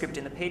JavaScript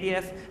in the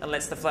PDF and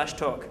lets the Flash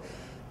talk.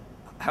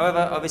 However,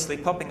 obviously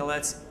popping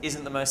alerts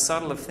isn't the most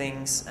subtle of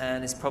things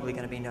and is probably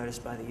going to be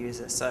noticed by the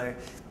user. So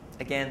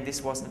again,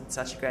 this wasn't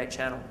such a great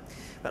channel.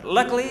 But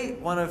luckily,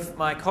 one of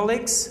my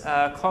colleagues,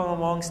 Colin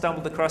Wong,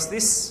 stumbled across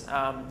this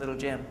little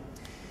gem.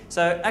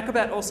 So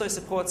Acrobat also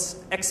supports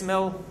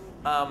XML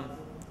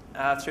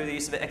through the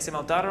use of an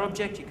XML data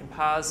object. You can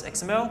parse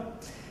XML.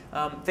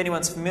 If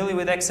anyone's familiar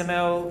with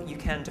XML, you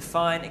can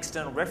define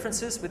external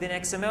references within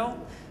XML.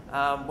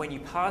 When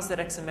you parse that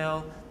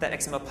XML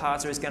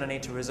parser is going to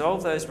need to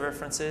resolve those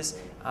references.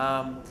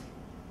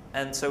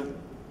 And so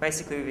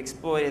basically we've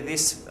exploited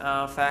this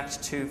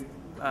fact to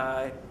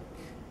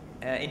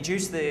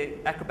induce the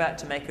Acrobat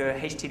to make a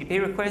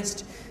HTTP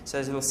request. So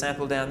there's a little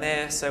sample down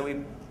there. So we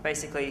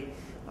basically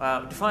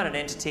define an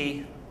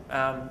entity,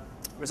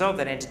 resolve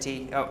that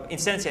entity,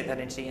 instantiate that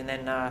entity, and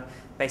then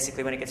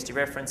basically when it gets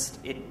dereferenced,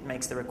 it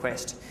makes the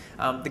request.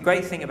 The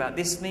great thing about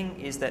this thing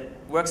is that it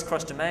works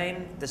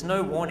cross-domain, there's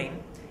no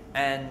warning,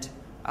 and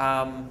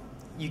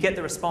you get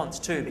the response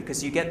too,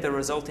 because you get the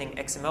resulting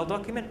XML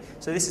document.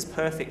 So this is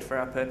perfect for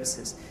our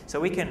purposes. So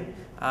we can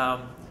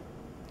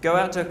go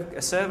out to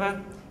a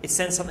server, it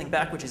sends something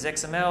back which is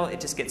XML,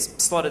 it just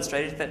gets slotted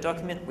straight into that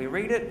document, we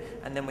read it,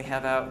 and then we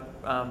have our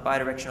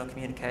bidirectional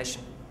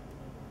communication.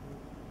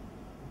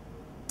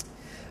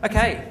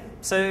 Okay,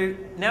 so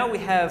now we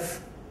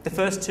have the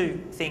first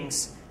two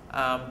things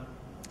of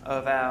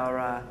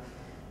our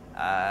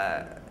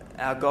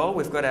goal.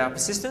 We've got our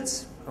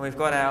persistence, and we've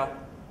got our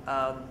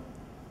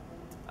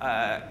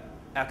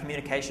our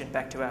communication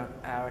back to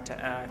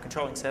our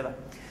controlling server.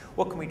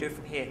 What can we do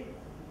from here?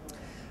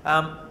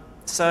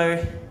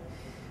 So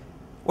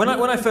when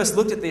I first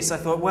looked at this, I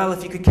thought, well,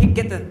 if you could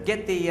get the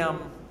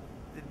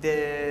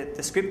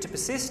script to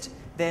persist,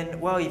 then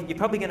well, you're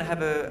probably going to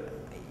have a,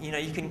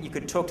 you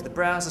could talk to the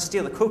browser,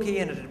 steal the cookie,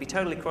 and it'd be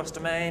totally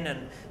cross-domain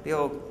and be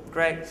all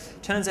great.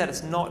 Turns out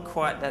it's not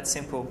quite that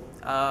simple,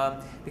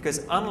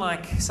 because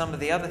unlike some of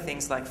the other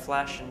things like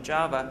Flash and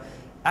Java,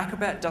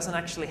 Acrobat doesn't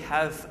actually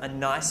have a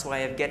nice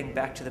way of getting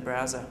back to the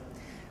browser.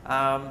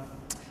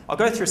 I'll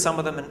go through some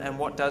of them and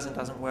what does and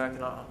doesn't work,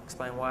 and I'll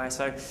explain why.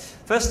 So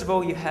first of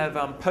all, you have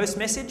post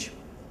message,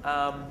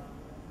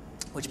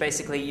 which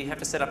basically you have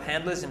to set up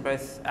handlers in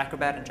both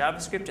Acrobat and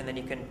JavaScript, and then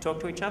you can talk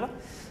to each other.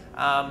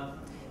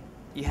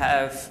 You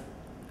have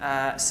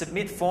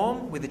submit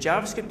form with the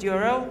JavaScript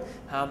URL.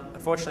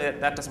 Unfortunately,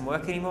 that doesn't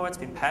work anymore. It's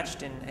been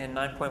patched in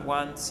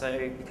 9.1, so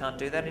you can't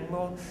do that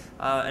anymore.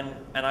 And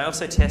I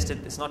also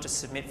tested, it's not just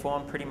submit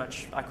form, pretty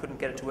much I couldn't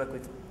get it to work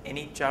with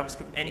any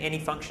JavaScript, any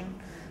function.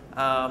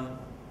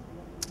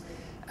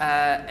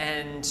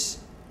 And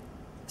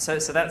so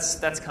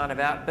that's kind of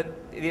out.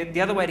 But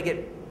the other way to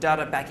get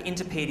data back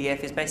into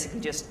PDF is basically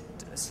just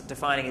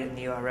defining it in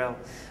the URL.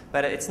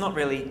 But it's not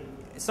really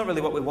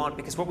what we want,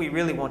 because what we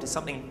really want is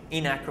something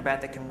in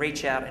Acrobat that can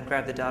reach out and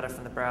grab the data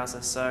from the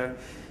browser. So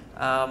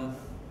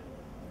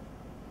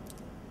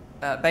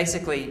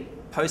basically,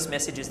 post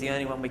message is the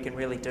only one we can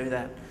really do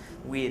that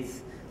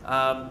with.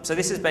 So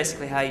this is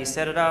basically how you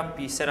set it up.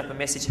 You set up a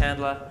message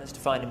handler, it's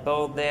defined in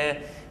bold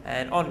there,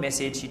 and on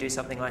message you do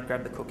something like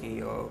grab the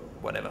cookie or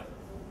whatever.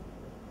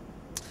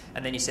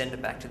 And then you send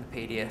it back to the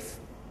PDF.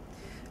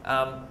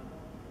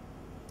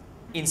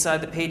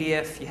 Inside the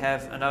PDF, you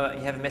have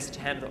a message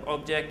handler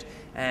object,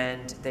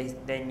 and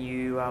then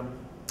you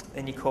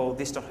call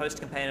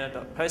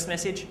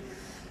this.hostContainer.postMessage.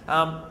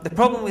 The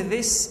problem with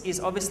this is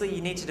obviously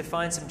you need to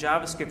define some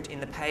JavaScript in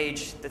the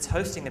page that's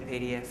hosting the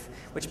PDF,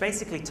 which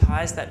basically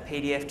ties that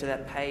PDF to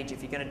that page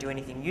if you're going to do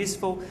anything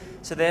useful.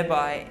 So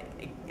thereby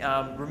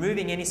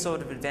removing any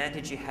sort of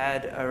advantage you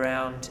had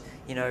around,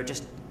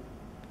 just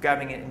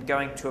grabbing it and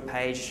going to a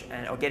page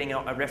or getting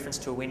a reference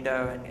to a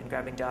window and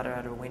grabbing data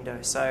out of a window.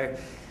 So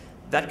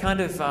that kind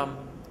of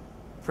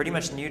pretty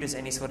much neuters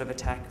any sort of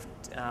attack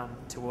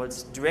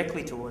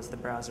directly towards the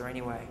browser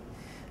anyway.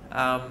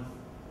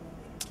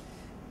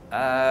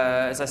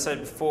 As I said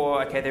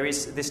before, okay, there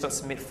is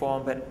this.submit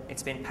form, but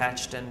it's been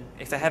patched, and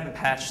if they haven't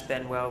patched,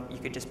 then well, you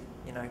could just,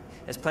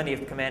 there's plenty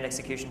of command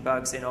execution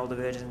bugs in older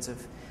versions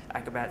of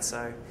Acrobat,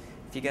 so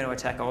if you're going to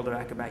attack older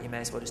Acrobat, you may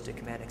as well just do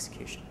command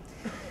execution.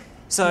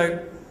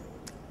 So,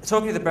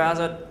 talking to the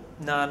browser,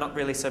 no, not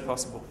really so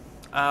possible.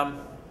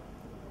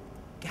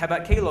 How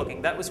about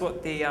keylogging? That was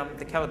what the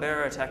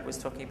Calabero attack was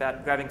talking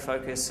about, grabbing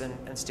focus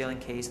and stealing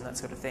keys and that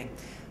sort of thing.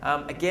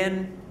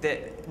 Again,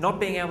 not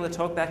being able to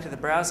talk back to the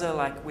browser,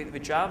 like with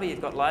Java,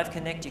 you've got Live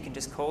Connect, you can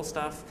just call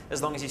stuff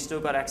as long as you've still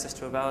got access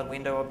to a valid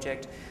window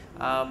object.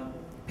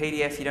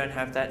 PDF, you don't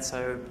have that,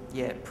 so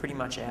yeah, pretty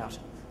much out,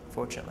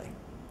 fortunately.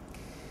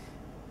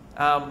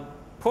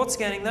 Port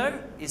scanning, though,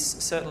 is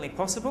certainly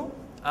possible.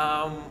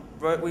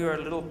 We were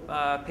a little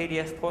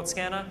PDF port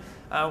scanner.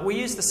 We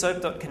used the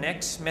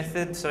soap.connect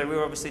method, so we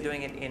were obviously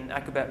doing it in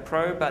Acrobat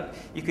Pro, but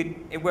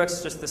it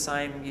works just the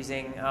same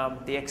using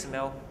the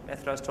XML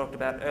method I was talked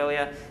about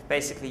earlier.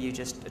 Basically, you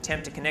just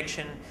attempt a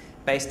connection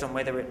based on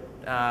whether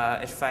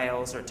it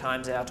fails or it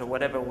times out or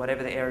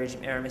whatever the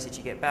error message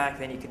you get back.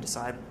 Then you can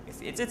decide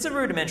if it's a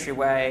rudimentary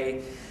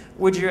way.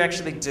 Would you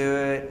actually do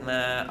it?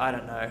 Nah, I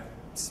don't know.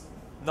 It's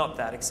not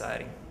that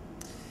exciting.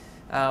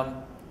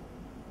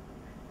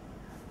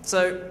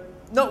 So,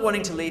 not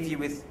wanting to leave you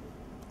with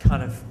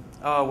kind of,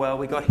 oh, well,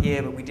 we got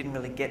here, but we didn't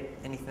really get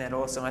anything that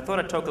awesome. I thought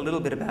I'd talk a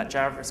little bit about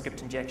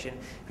JavaScript injection,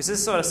 because this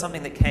is sort of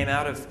something that came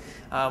out of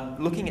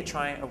looking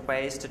at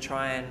ways to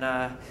try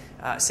and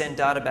send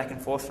data back and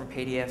forth from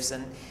PDFs.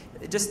 And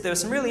there was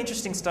some really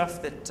interesting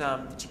stuff that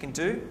you can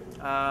do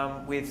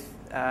with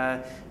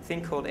a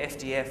thing called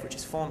FDF, which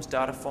is Forms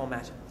Data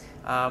Format.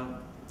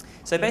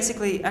 So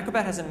basically,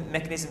 Acrobat has a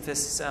mechanism for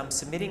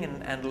submitting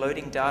and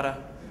loading data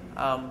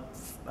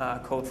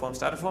called Forms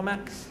Data Format.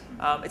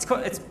 It's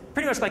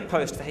pretty much like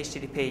Post for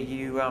HTTP.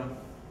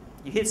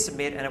 You hit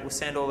submit and it will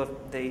send all of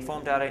the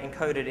form data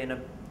encoded in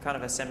a kind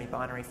of a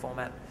semi-binary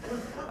format.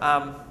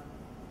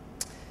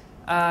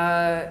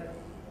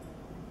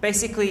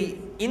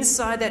 Basically,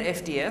 inside that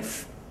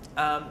FDF,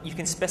 you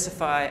can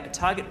specify a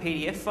target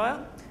PDF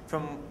file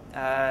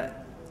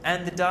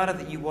and the data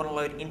that you want to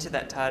load into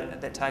that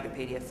target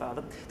PDF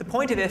file. The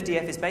point of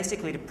FDF is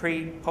basically to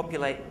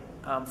pre-populate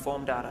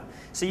form data.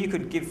 So you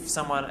could give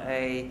someone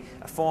a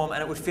form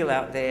and it would fill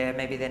out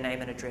maybe their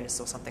name and address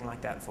or something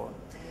like that for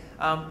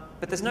them.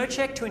 But there's no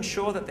check to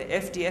ensure that the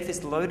FDF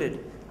is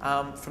loaded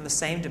from the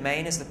same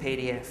domain as the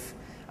PDF.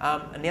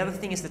 And the other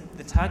thing is that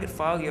the target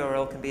file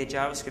URL can be a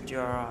JavaScript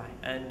URI.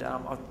 And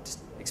I'll just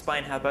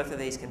explain how both of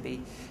these can be.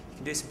 You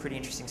can do some pretty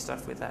interesting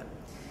stuff with that.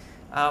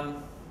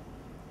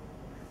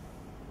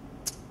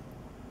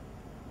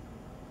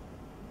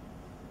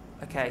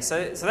 Okay,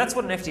 so that's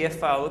what an FDF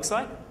file looks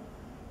like.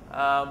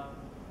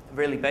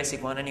 really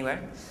basic one anyway.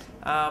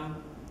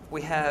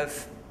 We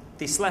have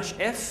the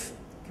 /f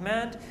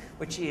command,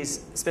 which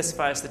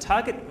specifies the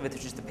target,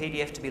 which is the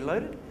PDF to be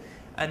loaded.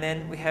 And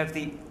then we have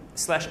the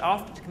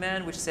 /after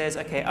command, which says,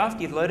 okay,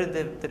 after you've loaded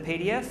the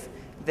PDF,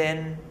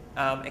 then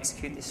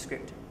execute this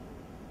script.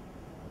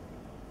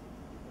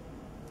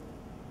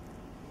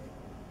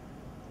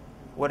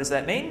 What does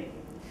that mean?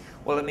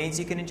 Well, it means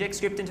you can inject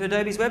script into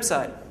Adobe's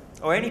website,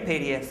 or any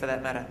PDF for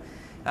that matter.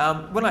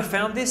 When I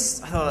found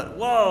this, I thought,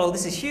 whoa,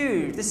 this is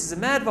huge. This is a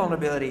mad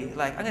vulnerability.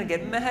 Like, I'm going to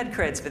get mad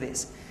creds for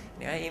this.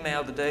 I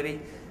emailed Adobe.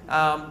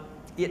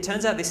 It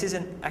turns out this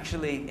isn't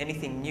actually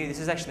anything new. This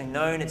is actually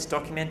known. It's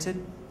documented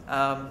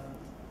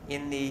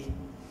in the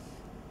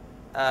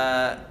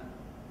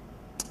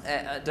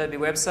Adobe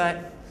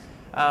website.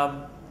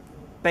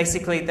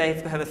 Basically, they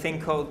have a thing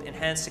called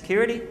enhanced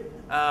security.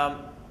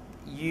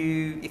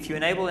 If you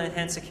enable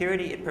enhanced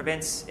security, it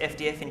prevents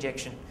FDF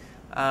injection,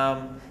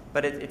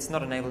 but it's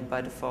not enabled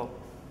by default.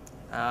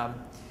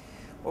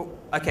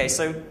 Okay,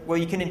 so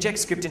you can inject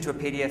script into a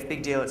PDF.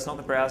 Big deal. It's not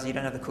the browser. You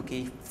don't have the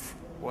cookie.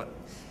 What?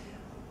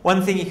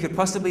 One thing you could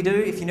possibly do,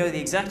 if you know the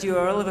exact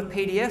URL of a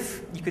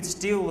PDF, you could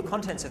steal the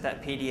contents of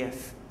that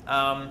PDF.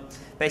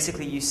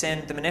 Basically, you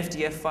send them an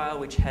FDF file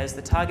which has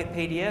the target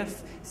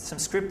PDF, some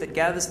script that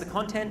gathers the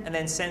content, and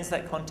then sends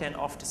that content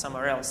off to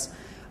somewhere else.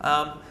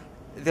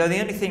 The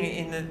only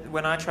thing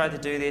when I tried to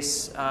do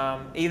this,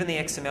 even the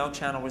XML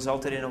channel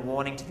resulted in a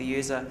warning to the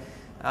user.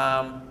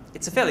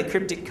 It's a fairly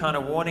cryptic kind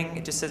of warning.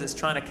 It just says it's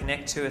trying to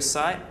connect to a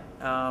site.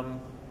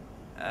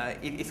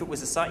 If it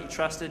was a site you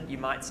trusted, you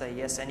might say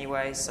yes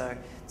anyway, so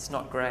it's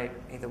not great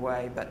either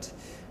way. But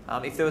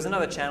if there was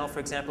another channel, for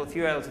example, if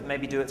you were able to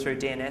maybe do it through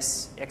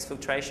DNS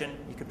exfiltration,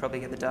 you could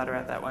probably get the data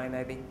out that way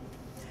maybe.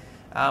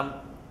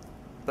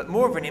 But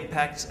more of an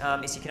impact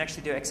is you can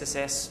actually do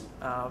XSS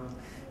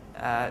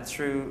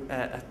through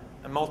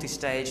a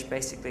multi-stage,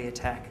 basically,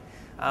 attack.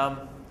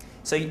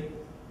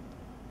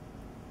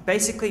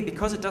 Basically,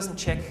 because it doesn't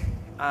check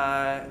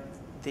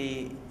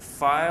the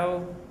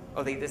file,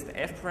 or the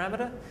F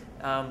parameter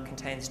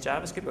contains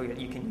JavaScript, or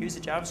you can use a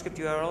JavaScript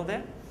URL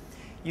there.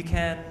 You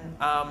can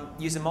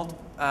use you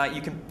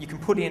can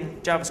put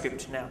in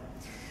JavaScript now.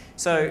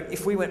 So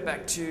if we went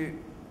back to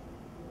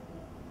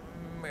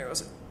where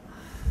was it?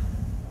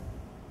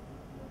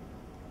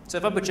 So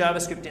if I put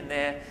JavaScript in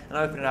there and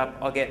open it up,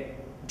 I'll get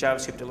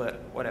JavaScript alert,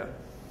 whatever.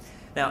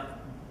 Now,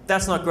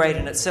 that's not great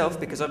in itself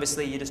because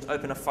obviously you just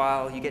open a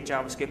file, you get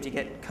JavaScript, you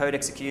get code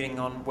executing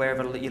on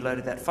wherever you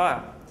loaded that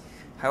file.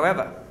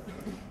 However,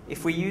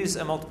 if we use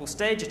a multiple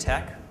stage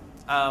attack,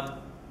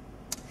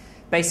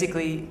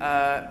 basically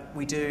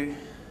we do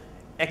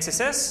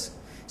XSS.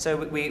 So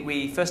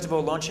we first of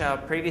all launch our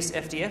previous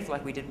FDF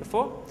like we did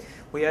before.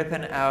 We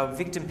open our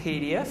victim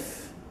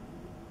PDF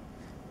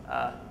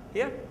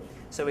here.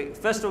 So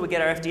first of all, we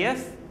get our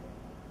FDF,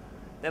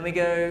 then we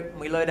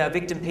load our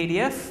victim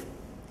PDF,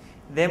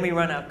 then we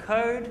run our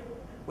code,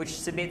 which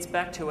submits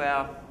back to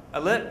our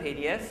alert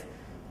PDF.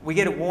 We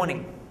get a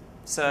warning.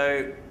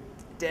 So,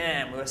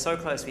 damn, we were so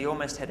close, we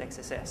almost had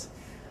XSS.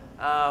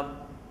 I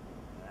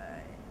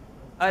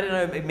don't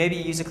know, maybe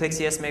a user clicks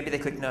yes, maybe they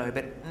click no,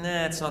 but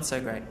nah, it's not so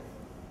great.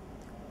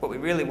 What we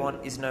really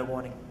want is no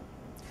warning,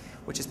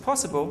 which is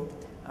possible.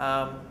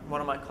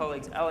 One of my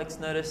colleagues, Alex,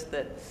 noticed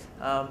that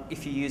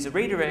if you use a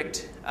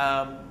redirect,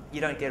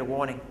 you don't get a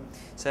warning.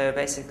 So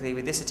basically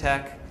with this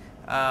attack,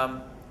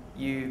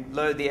 you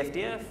load the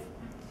FDF,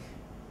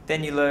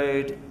 then you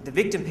load the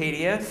victim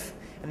PDF,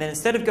 and then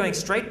instead of going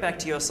straight back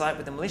to your site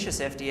with a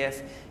malicious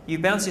FDF, you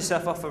bounce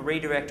yourself off a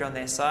redirect on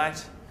their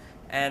site,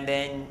 and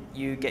then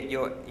you get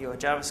your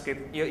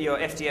JavaScript, your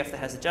FDF that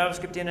has the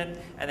JavaScript in it,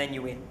 and then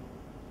you win.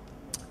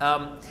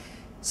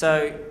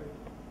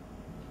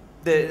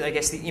 I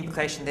guess the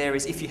implication there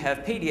is if you have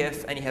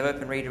PDF and you have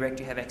Open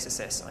Redirect, you have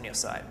XSS on your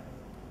site.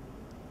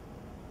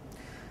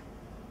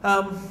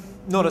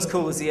 Not as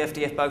cool as the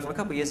FDF bug from a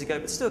couple of years ago,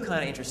 but still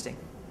kind of interesting.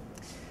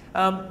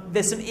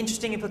 There's some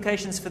interesting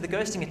implications for the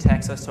ghosting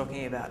attacks I was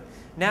talking about.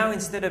 Now,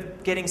 instead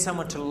of getting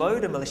someone to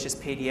load a malicious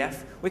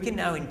PDF, we can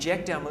now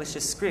inject our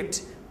malicious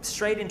script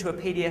straight into a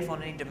PDF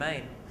on any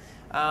domain.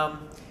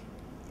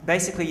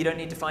 Basically, you don't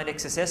need to find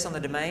XSS on the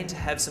domain to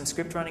have some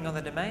script running on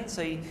the domain.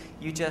 So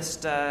you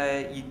just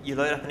you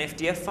load up an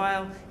FDF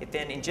file. It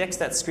then injects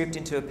that script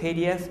into a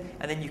PDF,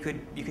 and then you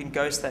can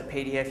ghost that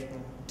PDF. You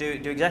can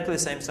do exactly the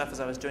same stuff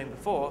as I was doing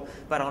before,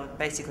 but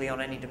basically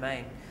on any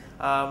domain,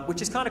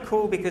 which is kind of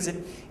cool because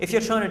if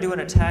you're trying to do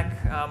an attack,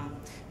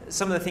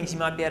 some of the things you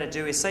might be able to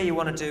do is say you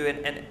want to do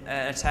an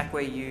attack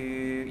where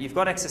you've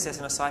got XSS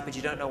on a site but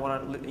you don't know what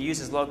a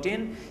user's logged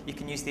in. You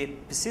can use the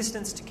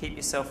persistence to keep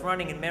yourself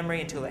running in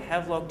memory until they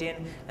have logged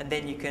in, and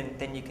then you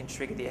can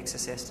trigger the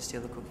XSS to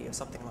steal the cookie or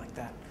something like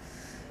that.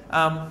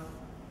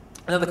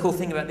 Another cool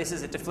thing about this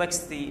is it deflects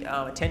the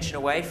attention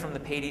away from the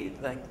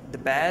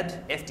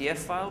bad FDF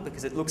file,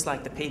 because it looks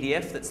like the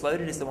PDF that's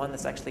loaded is the one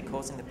that's actually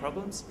causing the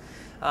problems.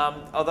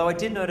 Although I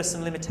did notice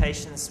some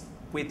limitations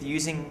with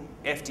using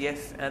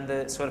FDF and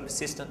the sort of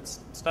persistent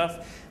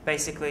stuff.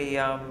 Basically,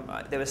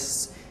 there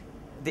was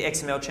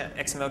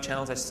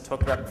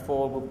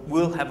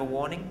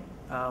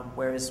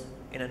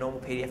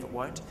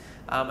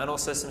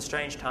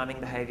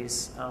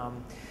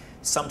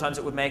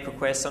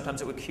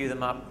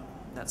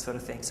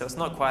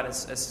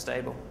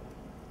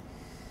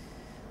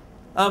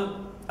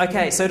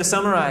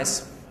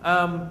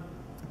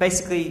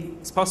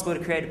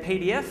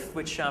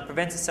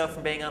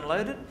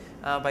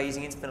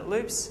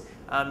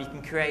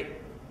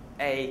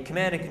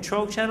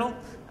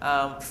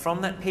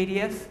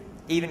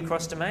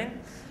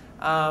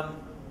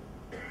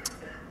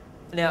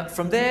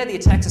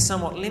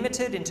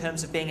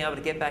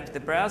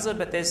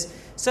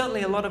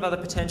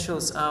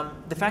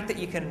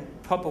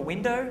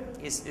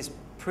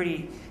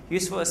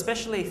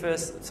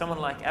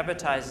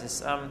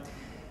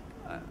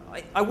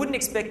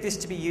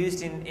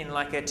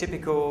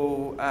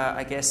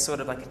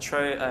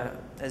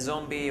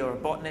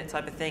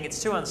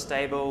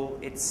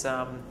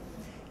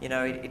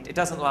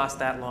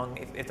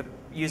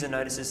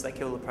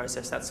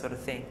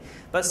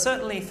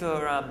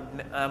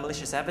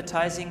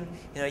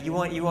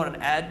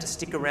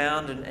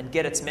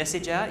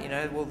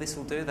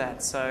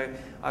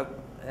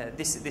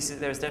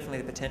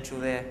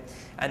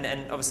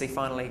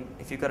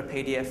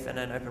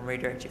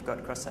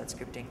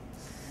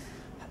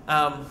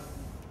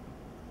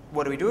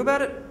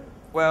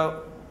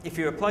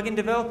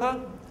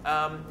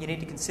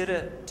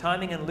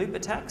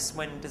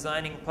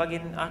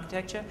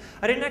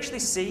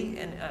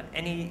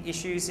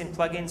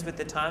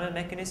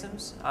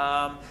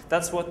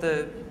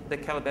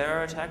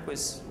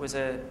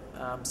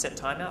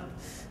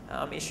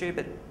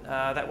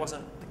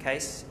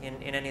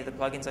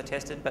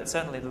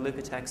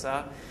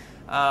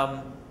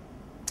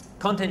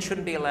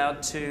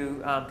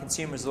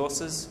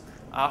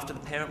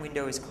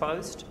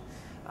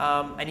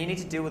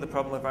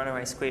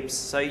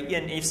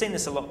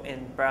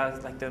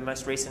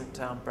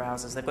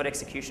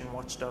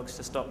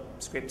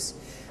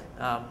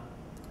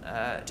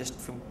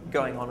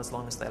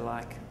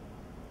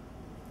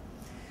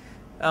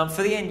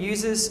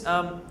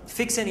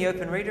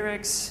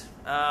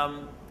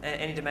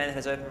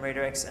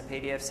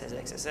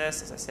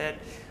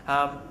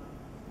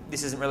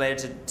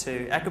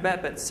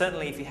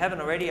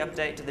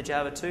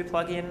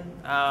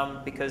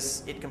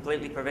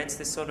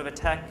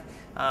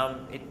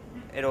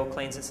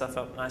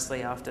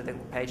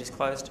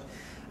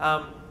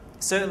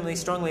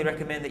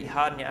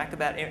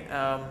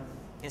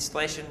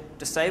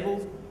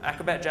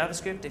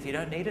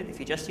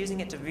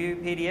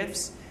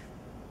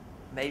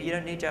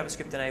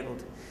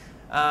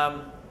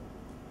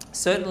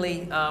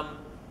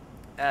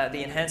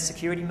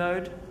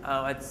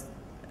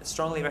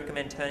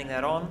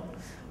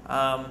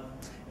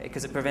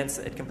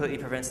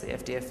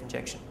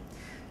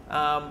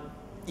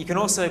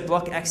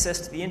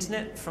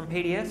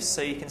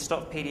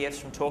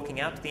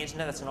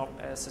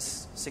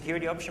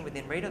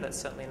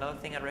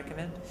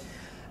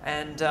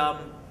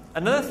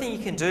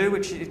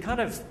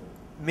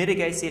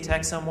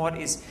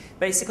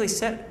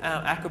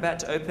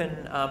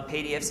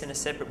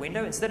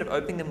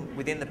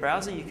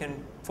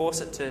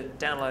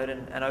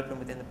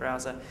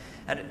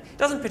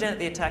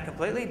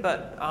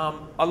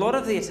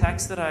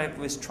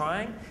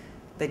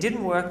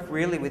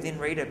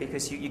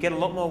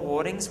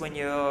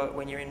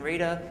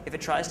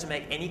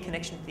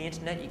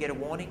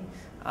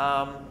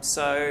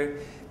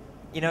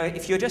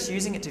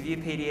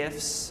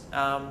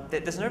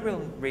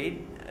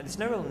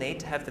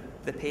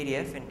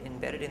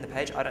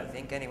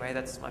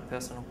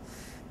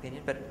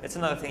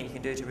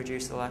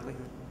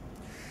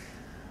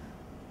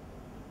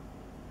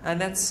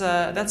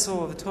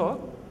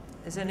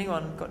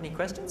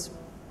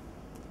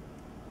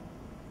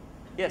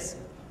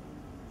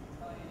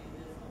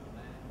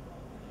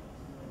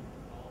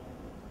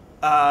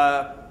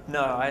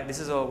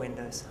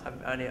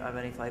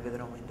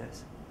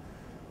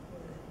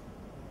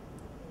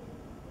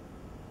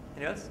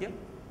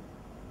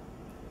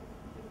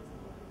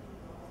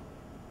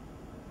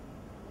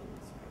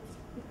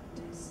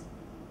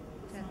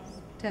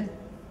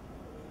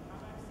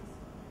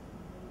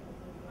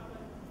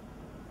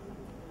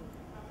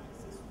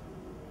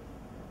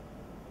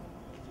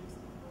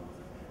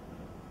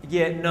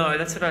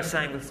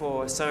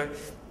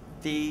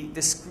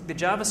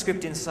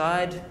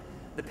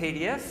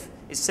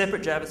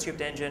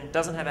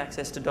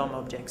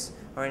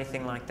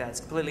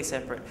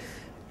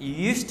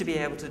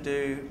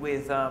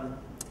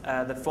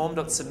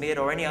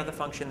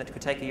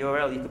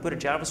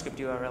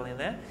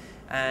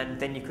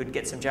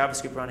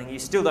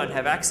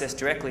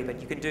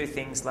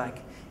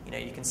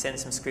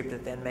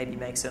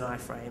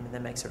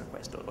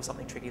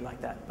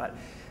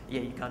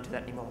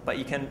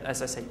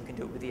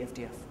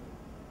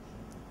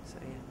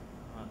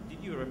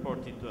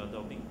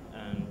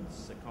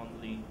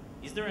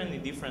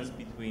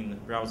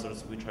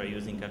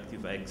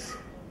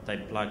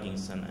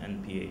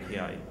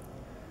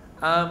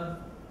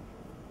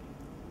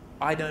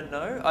I don't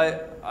know.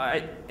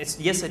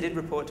 Yes, I did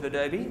report to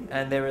Adobe,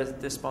 and their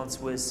response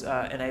was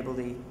enable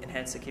the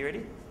enhanced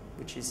security,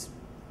 which is,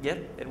 yeah,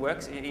 it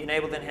works. You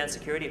enable the enhanced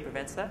security, it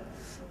prevents that.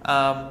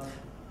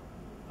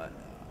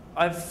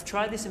 I've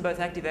tried this in both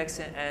ActiveX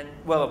and,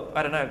 well,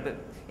 I don't know, but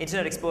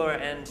Internet Explorer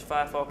and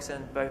Firefox,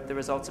 and both the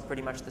results are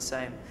pretty much the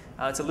same.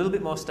 It's a little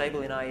bit more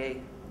stable in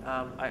IE.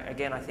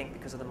 Again, I think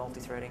because of the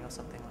multi-threading or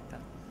something like that.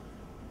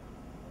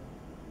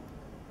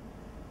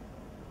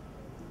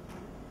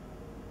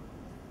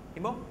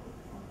 Any more?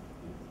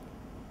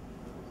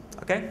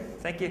 Okay,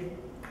 thank you.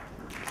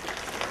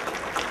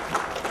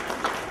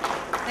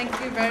 Thank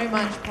you very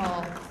much,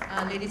 Paul.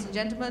 Ladies and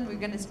gentlemen, we're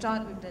going to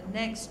start with the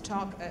next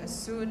talk as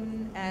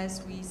soon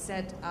as we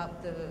set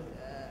up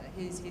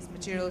his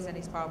materials and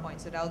his PowerPoint.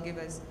 So that'll give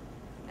us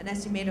an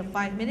estimate of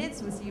 5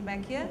 minutes. We'll see you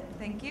back here.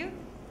 Thank you.